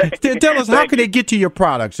 Now, tell us, how can they get to your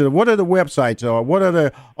products? What are the websites or what are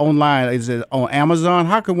the online? Is it on Amazon?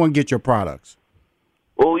 How can one get your products?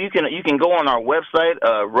 Well, you can go on our website,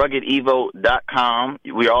 RuggedEvo.com.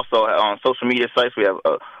 We also on social media sites. We have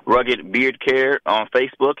Rugged Beard Care on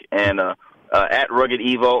Facebook and at Rugged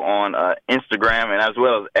Evo on Instagram, and as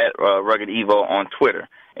well as at Rugged Evo on Twitter.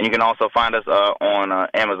 And you can also find us on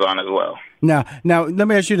Amazon as well. Now, let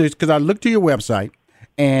me ask you this, because I looked to your website,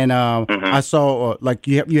 and I saw like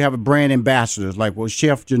you have a brand ambassadors, like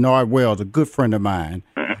Chef Jannard Wells, a good friend of mine,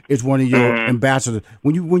 is one of your ambassadors.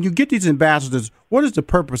 When you get these ambassadors, what is the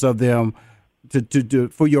purpose of them to do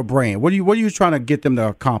for your brand? What are you trying to get them to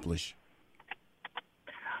accomplish?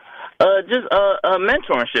 Just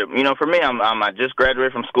mentorship. For me, I just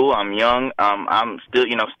graduated from school. I'm young. I'm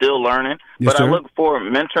still learning. Yes, but sir. I look for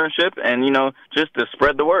mentorship and just to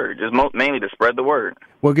spread the word. Just mainly to spread the word.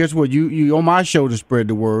 Well, guess what? You on my show to spread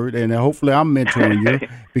the word, and hopefully I'm mentoring you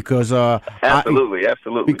because absolutely.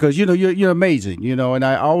 Because you're amazing. And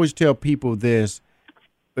I always tell people this.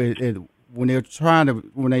 When they're trying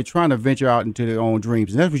to venture out into their own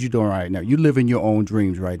dreams, and that's what you're doing right now. You live in your own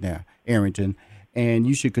dreams right now, Arrington. And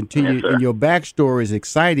you should continue. Yes, and your backstory is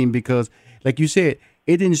exciting because, like you said,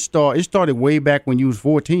 it didn't start. It started way back when you was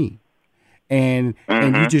 14, and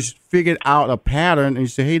you just figured out a pattern. And you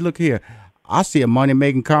said, "Hey, look here, I see a money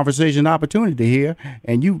making conversation opportunity here,"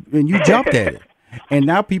 and you jumped at it. And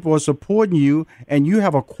now people are supporting you, and you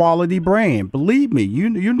have a quality brand. Believe me, you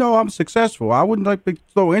know I'm successful. I wouldn't like to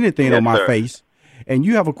throw anything on my face. And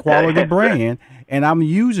you have a quality brand, and I'm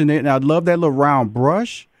using it. And I love that little round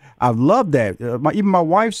brush. I love that. Even my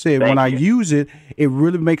wife said when I use it, it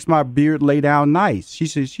really makes my beard lay down nice. She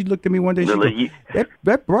said she looked at me one day. She goes,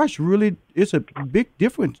 that brush really is a big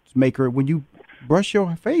difference maker when you brush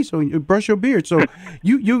your face or you brush your beard. So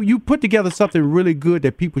you put together something really good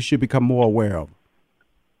that people should become more aware of.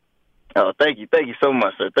 Oh, thank you so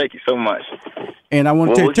much, sir. Thank you so much. And I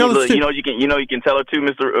want to tell us, you can tell her too,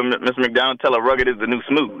 Mr. McDonald. Tell her rugged is the new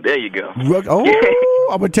smooth. There you go.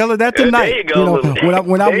 I'm gonna tell her that tonight. There you go,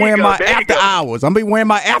 when I'm wearing my after hours, I'm be wearing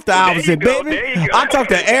my after hours. And baby, I talked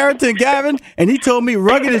to Arrington Gavin, and he told me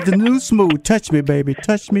rugged is the new smooth. Touch me, baby.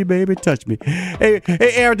 Touch me, baby. Touch me. Hey,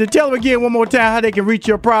 Arrington, tell them again one more time how they can reach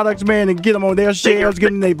your products, man, and get them on their shelves, get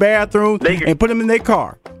them in their bathrooms, and put them in their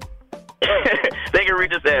car. They can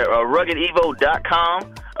reach us at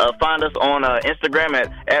RuggedEvo.com. Find us on Instagram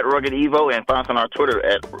at RuggedEvo, and find us on our Twitter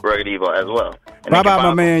at RuggedEvo as well. Bye-bye,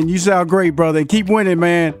 my man. You sound great, brother. And keep winning,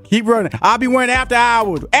 man. Keep running. I'll be winning after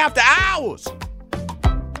hours. After hours!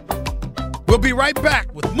 We'll be right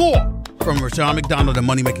back with more from Rushion McDonald and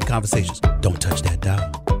Money Making Conversations. Don't touch that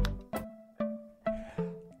dial.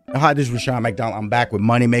 Hi, this is Rushion McDonald. I'm back with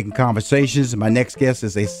Money Making Conversations. My next guest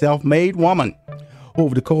is a self-made woman who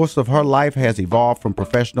over the course of her life has evolved from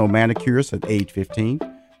professional manicurist at age 15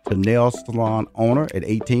 to nail salon owner at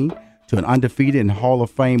 18 to an undefeated and Hall of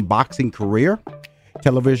Fame boxing career,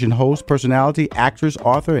 television host, personality, actress,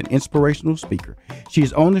 author, and inspirational speaker. She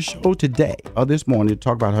is on the show today or this morning to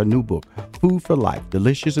talk about her new book, Food for Life,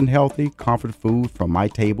 Delicious and Healthy Comfort Food from My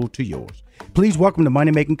Table to Yours. Please welcome to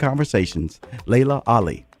Money Making Conversations, Laila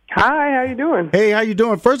Ali. Hi, how you doing? Hey, how you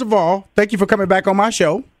doing? First of all, thank you for coming back on my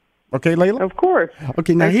show. Okay, Laila? Of course.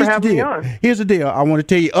 Okay, now here's the deal. Here's the deal. I want to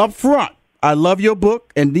tell you up front, I love your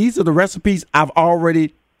book, and these are the recipes I've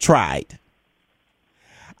already tried.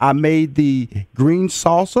 I made the green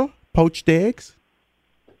salsa, poached eggs.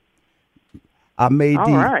 I made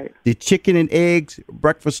the chicken and eggs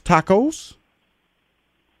breakfast tacos.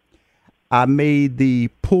 I made the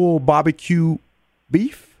pulled barbecue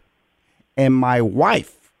beef. and my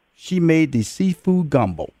wife, she made the seafood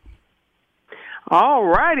gumbo. All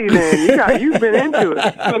righty then. You've been into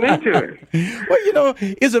it. Well,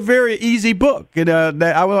 it's a very easy book, and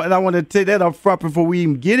I want to say that up front before we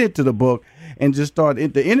even get into the book and just start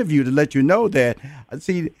the interview to let you know that.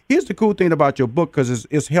 See, here's the cool thing about your book, because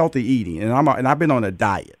it's healthy eating, and I've been on a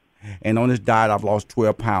diet, and on this diet I've lost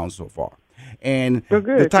 12 pounds so far. And good.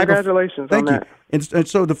 The type Congratulations thank on you. that. And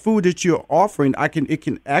so the food that you're offering, it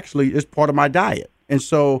can actually is part of my diet, and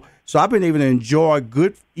so I've been able to enjoy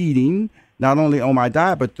good eating. Not only on my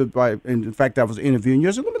diet, but in fact, I was interviewing you.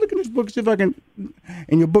 I said, let me look at this book, see if I can.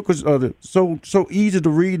 And your book was so easy to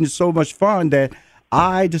read and so much fun that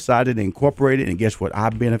I decided to incorporate it. And guess what? I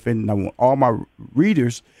benefit, and I want all my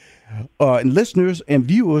readers and listeners and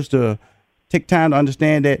viewers to take time to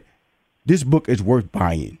understand that this book is worth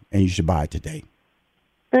buying, and you should buy it today.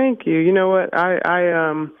 Thank you. You know what?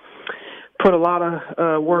 I put a lot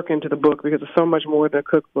of work into the book because it's so much more than a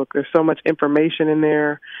cookbook. There's so much information in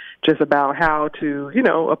there just about how to,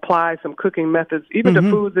 apply some cooking methods, even to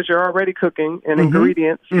foods that you're already cooking, and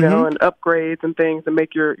ingredients, and upgrades and things to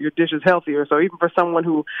make your dishes healthier. So even for someone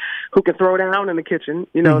who can throw down in the kitchen,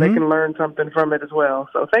 they can learn something from it as well.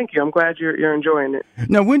 So thank you. I'm glad you're enjoying it.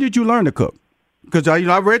 Now, when did you learn to cook? Because I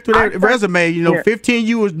read through that resume, 15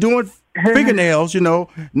 you was doing fingernails, now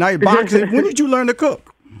you're boxing. When did you learn to cook?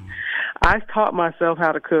 I taught myself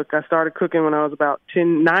how to cook. I started cooking when I was about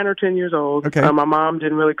 9 or 10 years old. Okay. My mom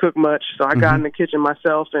didn't really cook much, so I got in the kitchen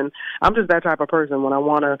myself, and I'm just that type of person. When I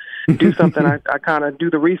want to do something, I kind of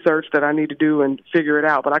do the research that I need to do and figure it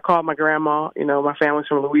out. But I called my grandma. My family's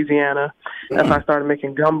from Louisiana. That's why I started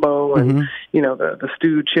making gumbo and, the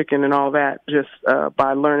stewed chicken and all that just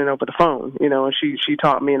by learning over the phone, and she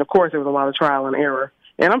taught me. And, of course, there was a lot of trial and error.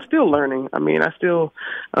 And I'm still learning. I mean, I still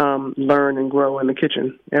learn and grow in the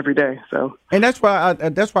kitchen every day. So, and that's why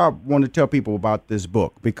I want to tell people about this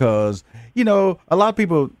book, because a lot of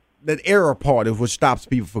people, that error part is what stops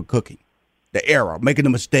people from cooking. The error, making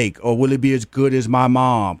a mistake, or will it be as good as my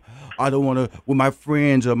mom? I don't want to, with my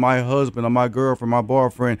friends or my husband or my girlfriend, my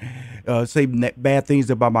boyfriend, say bad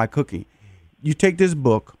things about my cooking. You take this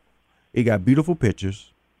book, it got beautiful pictures.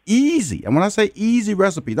 Easy. And when I say easy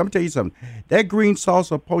recipes, let me tell you something. That green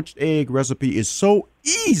salsa poached egg recipe is so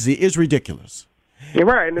easy, it's ridiculous. You're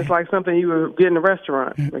right. And it's like something you would get in a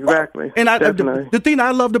restaurant. Exactly. And the thing I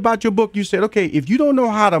loved about your book, you said, okay, if you don't know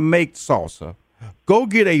how to make salsa, go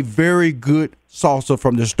get a very good salsa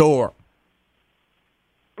from the store.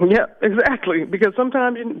 Yeah, exactly. Because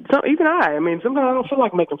sometimes, sometimes I don't feel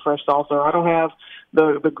like making fresh salsa. I don't have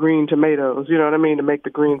the green tomatoes, you know what I mean, to make the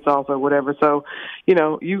green salsa or whatever. So,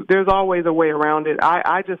 there's always a way around it.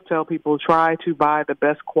 I just tell people, try to buy the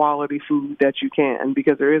best quality food that you can,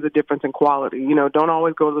 because there is a difference in quality. Don't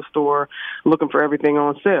always go to the store looking for everything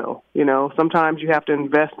on sale. Sometimes you have to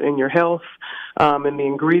invest in your health, in the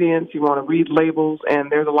ingredients. You want to read labels, and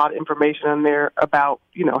there's a lot of information in there about,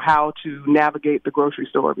 how to navigate the grocery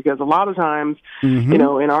store, because a lot of times,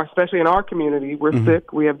 especially in our community, we're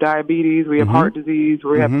sick. We have diabetes, we have heart disease,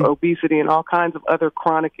 we have obesity, and all kinds of other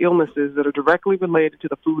chronic illnesses that are directly related to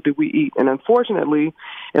the food that we eat. And unfortunately,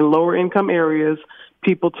 in lower income areas,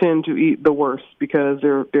 people tend to eat the worst because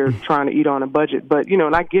they're trying to eat on a budget. But,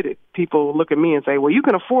 and I get it. People look at me and say, well, you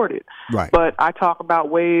can afford it. Right. But I talk about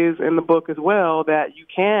ways in the book as well that you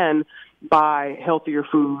can buy healthier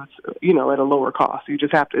foods, at a lower cost. You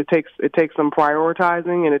just have to, it takes some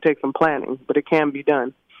prioritizing and it takes some planning, but it can be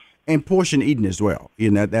done. And portion eating as well.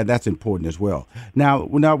 That's important as well. Now,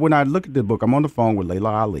 when I look at the book, I'm on the phone with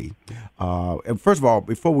Laila Ali. And first of all,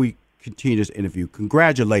 before we continue this interview,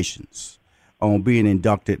 congratulations on being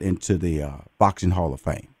inducted into the Boxing Hall of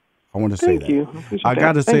Fame. I want to say that. Thank you. I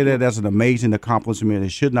got to say that's an amazing accomplishment.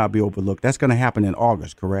 It should not be overlooked. That's going to happen in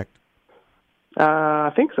August, correct?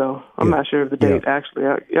 I think so. I'm not sure of the date, actually.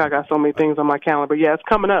 I got so many things on my calendar. But, yeah, it's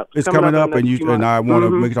coming up. It's coming up, and I want to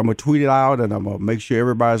I'm going to tweet it out, and I'm going to make sure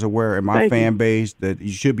everybody's aware in my fan base that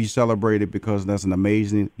you should be celebrated, because that's an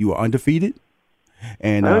amazing – you are undefeated.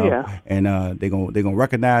 And they're gonna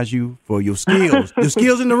recognize you for your skills. Your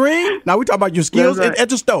skills in the ring. Now we talk about your skills at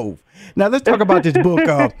the stove. Now let's talk about this book,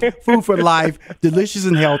 Food for Life, delicious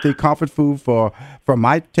and healthy comfort food from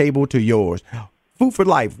my table to yours. Food for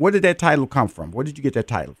Life. Where did that title come from? Where did you get that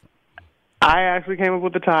title from? I actually came up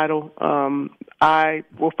with the title.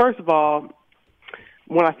 First of all,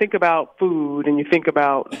 when I think about food, and you think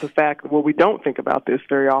about the fact, well, we don't think about this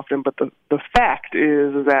very often, but the fact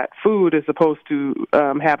is that food is supposed to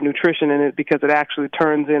have nutrition in it because it actually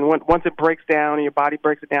turns in, once it breaks down and your body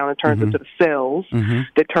breaks it down, it turns into the cells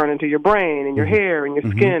that turn into your brain and your hair and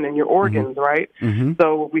your skin and your organs, right?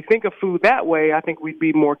 So if we think of food that way, I think we'd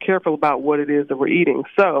be more careful about what it is that we're eating.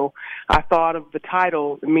 So I thought of the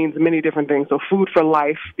title, it means many different things. So food for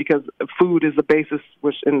life, because food is the basis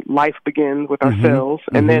which in life begins with our cells.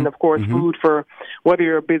 And then, of course, food for whether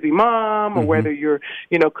you're a busy mom or whether you're,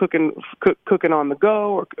 cooking on the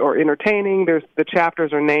go or entertaining. The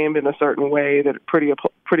chapters are named in a certain way that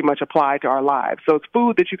pretty much apply to our lives. So it's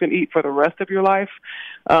food that you can eat for the rest of your life.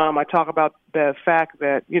 I talk about the fact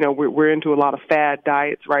that, we're into a lot of fad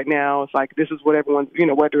diets right now. It's like this is what everyone,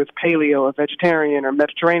 whether it's paleo or vegetarian or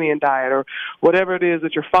Mediterranean diet or whatever it is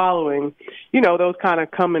that you're following, those kind of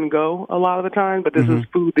come and go a lot of the time. But this is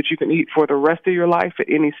food that you can eat for the rest of your life at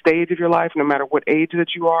any stage of your life, no matter what age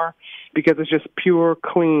that you are, because it's just pure,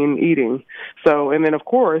 clean eating. So, and then, of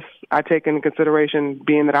course, I take into consideration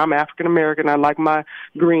being that I'm African-American, I like my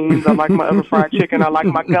greens, I like my oven fried chicken, I like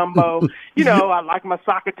my gumbo, I like my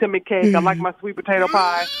sakatimi cake, I like my sweet potato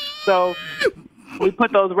pie. So we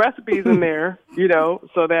put those recipes in there,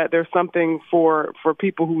 so that there's something for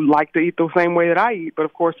people who like to eat the same way that I eat. But,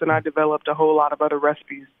 of course, then I developed a whole lot of other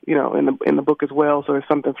recipes, in the book as well. So there's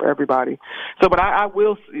something for everybody. So, but I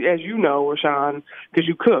will, as you know, Rashawn, because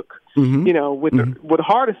you cook, what the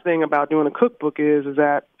hardest thing about doing a cookbook is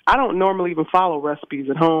that I don't normally even follow recipes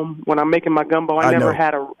at home. When I'm making my gumbo, I never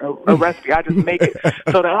had a recipe. I just make it.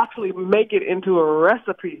 So to actually make it into a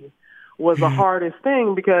recipe was the hardest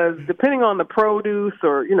thing, because depending on the produce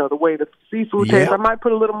or, the way the seafood tastes, I might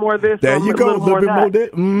put a little more of this or a little more of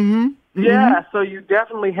that. Yeah, so you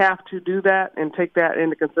definitely have to do that and take that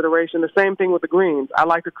into consideration. The same thing with the greens. I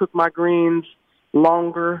like to cook my greens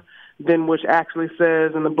longer than which actually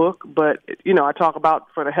says in the book. But, I talk about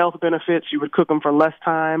for the health benefits, you would cook them for less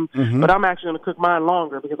time. But I'm actually going to cook mine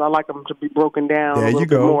longer because I like them to be broken down a little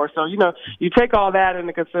bit more. So, you take all that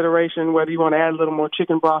into consideration, whether you want to add a little more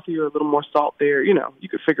chicken broth here or a little more salt there, you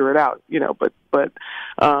could figure it out, but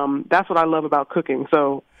that's what I love about cooking.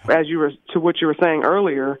 So as to what you were saying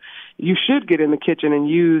earlier, you should get in the kitchen and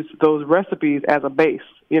use those recipes as a base,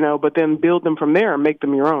 but then build them from there and make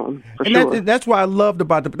them your own. That's why I loved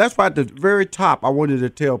that's why at the very top I wanted to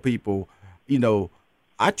tell people,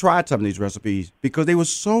 I tried some of these recipes because they were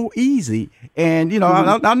so easy. And,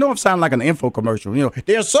 I know I'm sounding like an info commercial.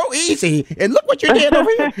 They're so easy. And look what you did over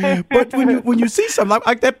here. But when you see something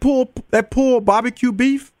like that pulled barbecue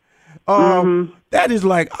beef, that is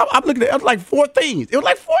like, I'm looking at it, like 4 things. It was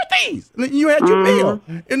like 4 things. You had your meal.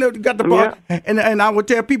 And you got the bar. And I would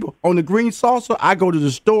tell people, on the green salsa, I go to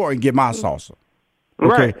the store and get my salsa.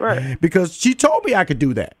 Okay? Right. Because she told me I could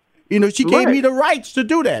do that. She gave me the rights to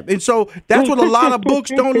do that. And so that's what a lot of books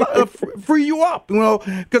don't free you up,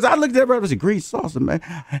 because I looked at everybody and said, green salsa, man.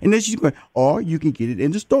 And then she's going, or you can get it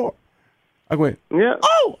in the store. I went,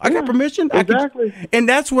 I got permission? Exactly. And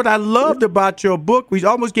that's what I loved about your book. You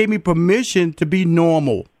almost gave me permission to be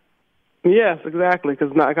normal. Yes, exactly.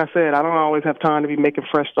 Because like I said, I don't always have time to be making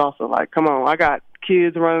fresh salsa. Like, come on, I got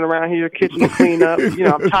kids running around here, kitchen to clean up.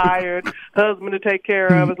 I'm tired, husband to take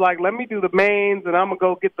care of. It's like, let me do the mains, and I'm gonna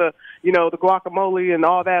go get the, the guacamole and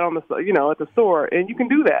all that on the, at the store. And you can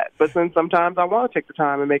do that, but then sometimes I want to take the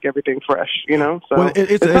time and make everything fresh. So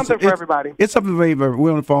it's something for everybody. It's something for everybody.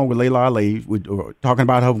 We're on the phone with Laila. We're talking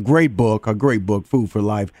about her great book, Food for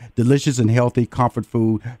Life, delicious and healthy comfort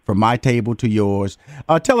food from my table to yours.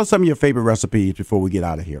 Tell us some of your favorite recipes before we get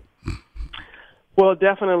out of here. Well,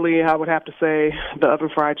 definitely, I would have to say the oven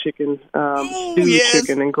fried chicken, stewed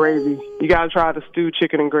chicken and gravy. You got to try the stewed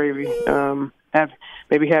chicken and gravy.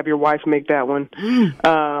 Maybe have your wife make that one.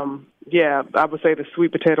 I would say the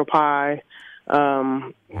sweet potato pie.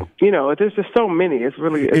 There's just so many. It's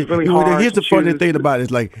really hard. Here's the funny thing about it.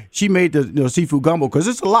 It's like she made the seafood gumbo because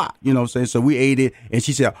it's a lot, what I'm saying? So we ate it, and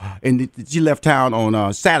she said, and she left town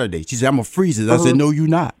on Saturday. She said, I'm going to freeze it. I said, no, you're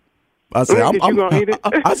not. I said, I'm gonna eat it.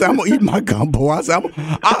 I said, I'm gonna eat my gumbo. I said,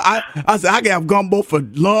 I can have gumbo for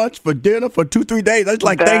lunch, for dinner, for 2-3 days. That's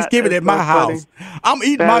like Thanksgiving at my house. I'm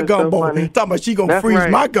eating my gumbo. Talking about she gonna freeze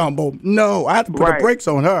my gumbo. No, I have to put the brakes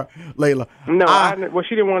on her, Laila. No,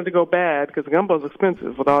 she didn't want it to go bad because gumbo's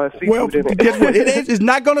expensive with all that seafood in it. Guess what? It's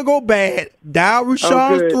not gonna go bad down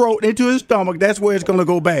Rashawn's throat into his stomach. That's where it's gonna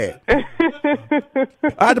go bad.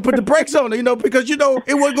 I had to put the brakes on it, because, it wasn't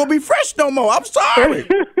going to be fresh no more. I'm sorry.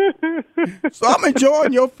 So I'm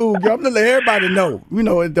enjoying your food, girl. I'm going to let everybody know.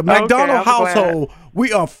 The McDonald household,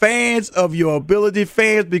 we are fans of your ability,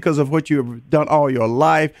 fans because of what you've done all your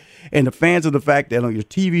life, and the fans of the fact that on your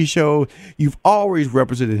TV show, you've always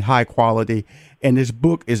represented high quality, and this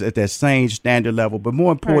book is at that same standard level. But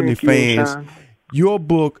more importantly, fans, your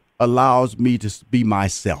book allows me to be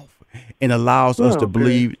myself and allows us to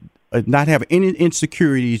believe, not have any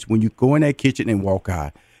insecurities when you go in that kitchen and walk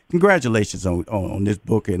out. Congratulations on this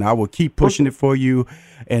book, and I will keep pushing it for you.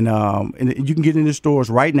 And you can get in the stores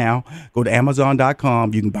right now. Go to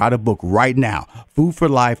Amazon.com. You can buy the book right now. Food for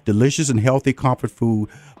Life, delicious and healthy comfort food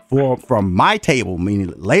from my table,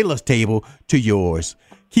 meaning Laila's table, to yours.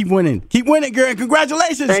 Keep winning, girl, and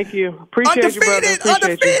congratulations. Thank you. Appreciate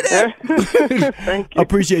undefeated. You, Thank you.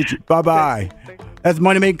 Appreciate you. Bye-bye. That's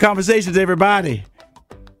Money Making Conversations, everybody.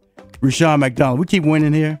 Rushion McDonald. We keep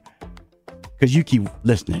winning here because you keep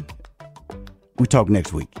listening. We talk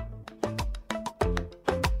next week.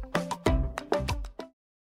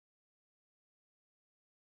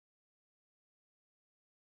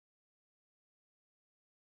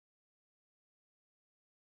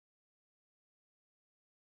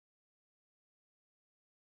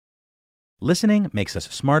 Listening makes us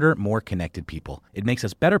smarter, more connected people. It makes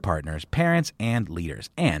us better partners, parents, and leaders.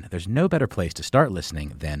 And there's no better place to start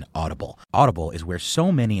listening than Audible. Audible is where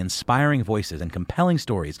so many inspiring voices and compelling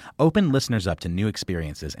stories open listeners up to new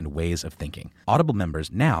experiences and ways of thinking. Audible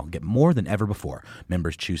members now get more than ever before.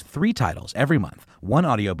 Members choose 3 titles every month, 1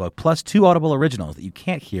 audiobook plus 2 Audible originals that you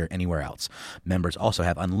can't hear anywhere else. Members also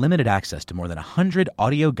have unlimited access to more than 100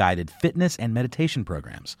 audio-guided fitness and meditation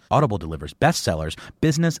programs. Audible delivers bestsellers,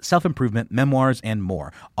 business, self-improvement, memoirs, and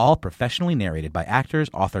more, all professionally narrated by actors,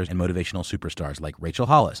 authors, and motivational superstars like Rachel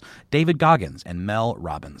Hollis, David Goggins, and Mel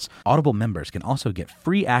Robbins. Audible members can also get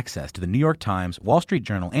free access to the New York Times, Wall Street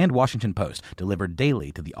Journal, and Washington Post delivered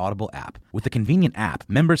daily to the Audible app. With the convenient app,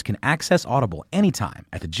 members can access Audible anytime,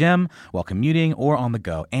 at the gym, while commuting, or on the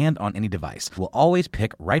go, and on any device. We'll always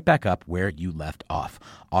pick right back up where you left off.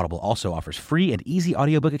 Audible also offers free and easy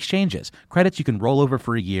audiobook exchanges, credits you can roll over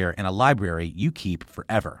for a year, and a library you keep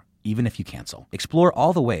forever, even if you cancel. Explore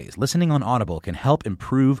all the ways listening on Audible can help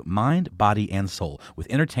improve mind, body, and soul with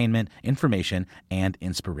entertainment, information, and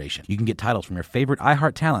inspiration. You can get titles from your favorite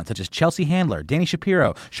iHeart talent such as Chelsea Handler, Danny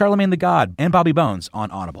Shapiro, Charlamagne the God, and Bobby Bones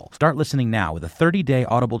on Audible. Start listening now with a 30-day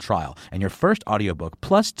Audible trial, and your first audiobook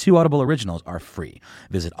plus 2 Audible originals are free.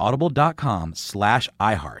 Visit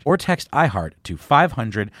audible.com/iHeart or text iHeart to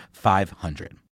 500-500.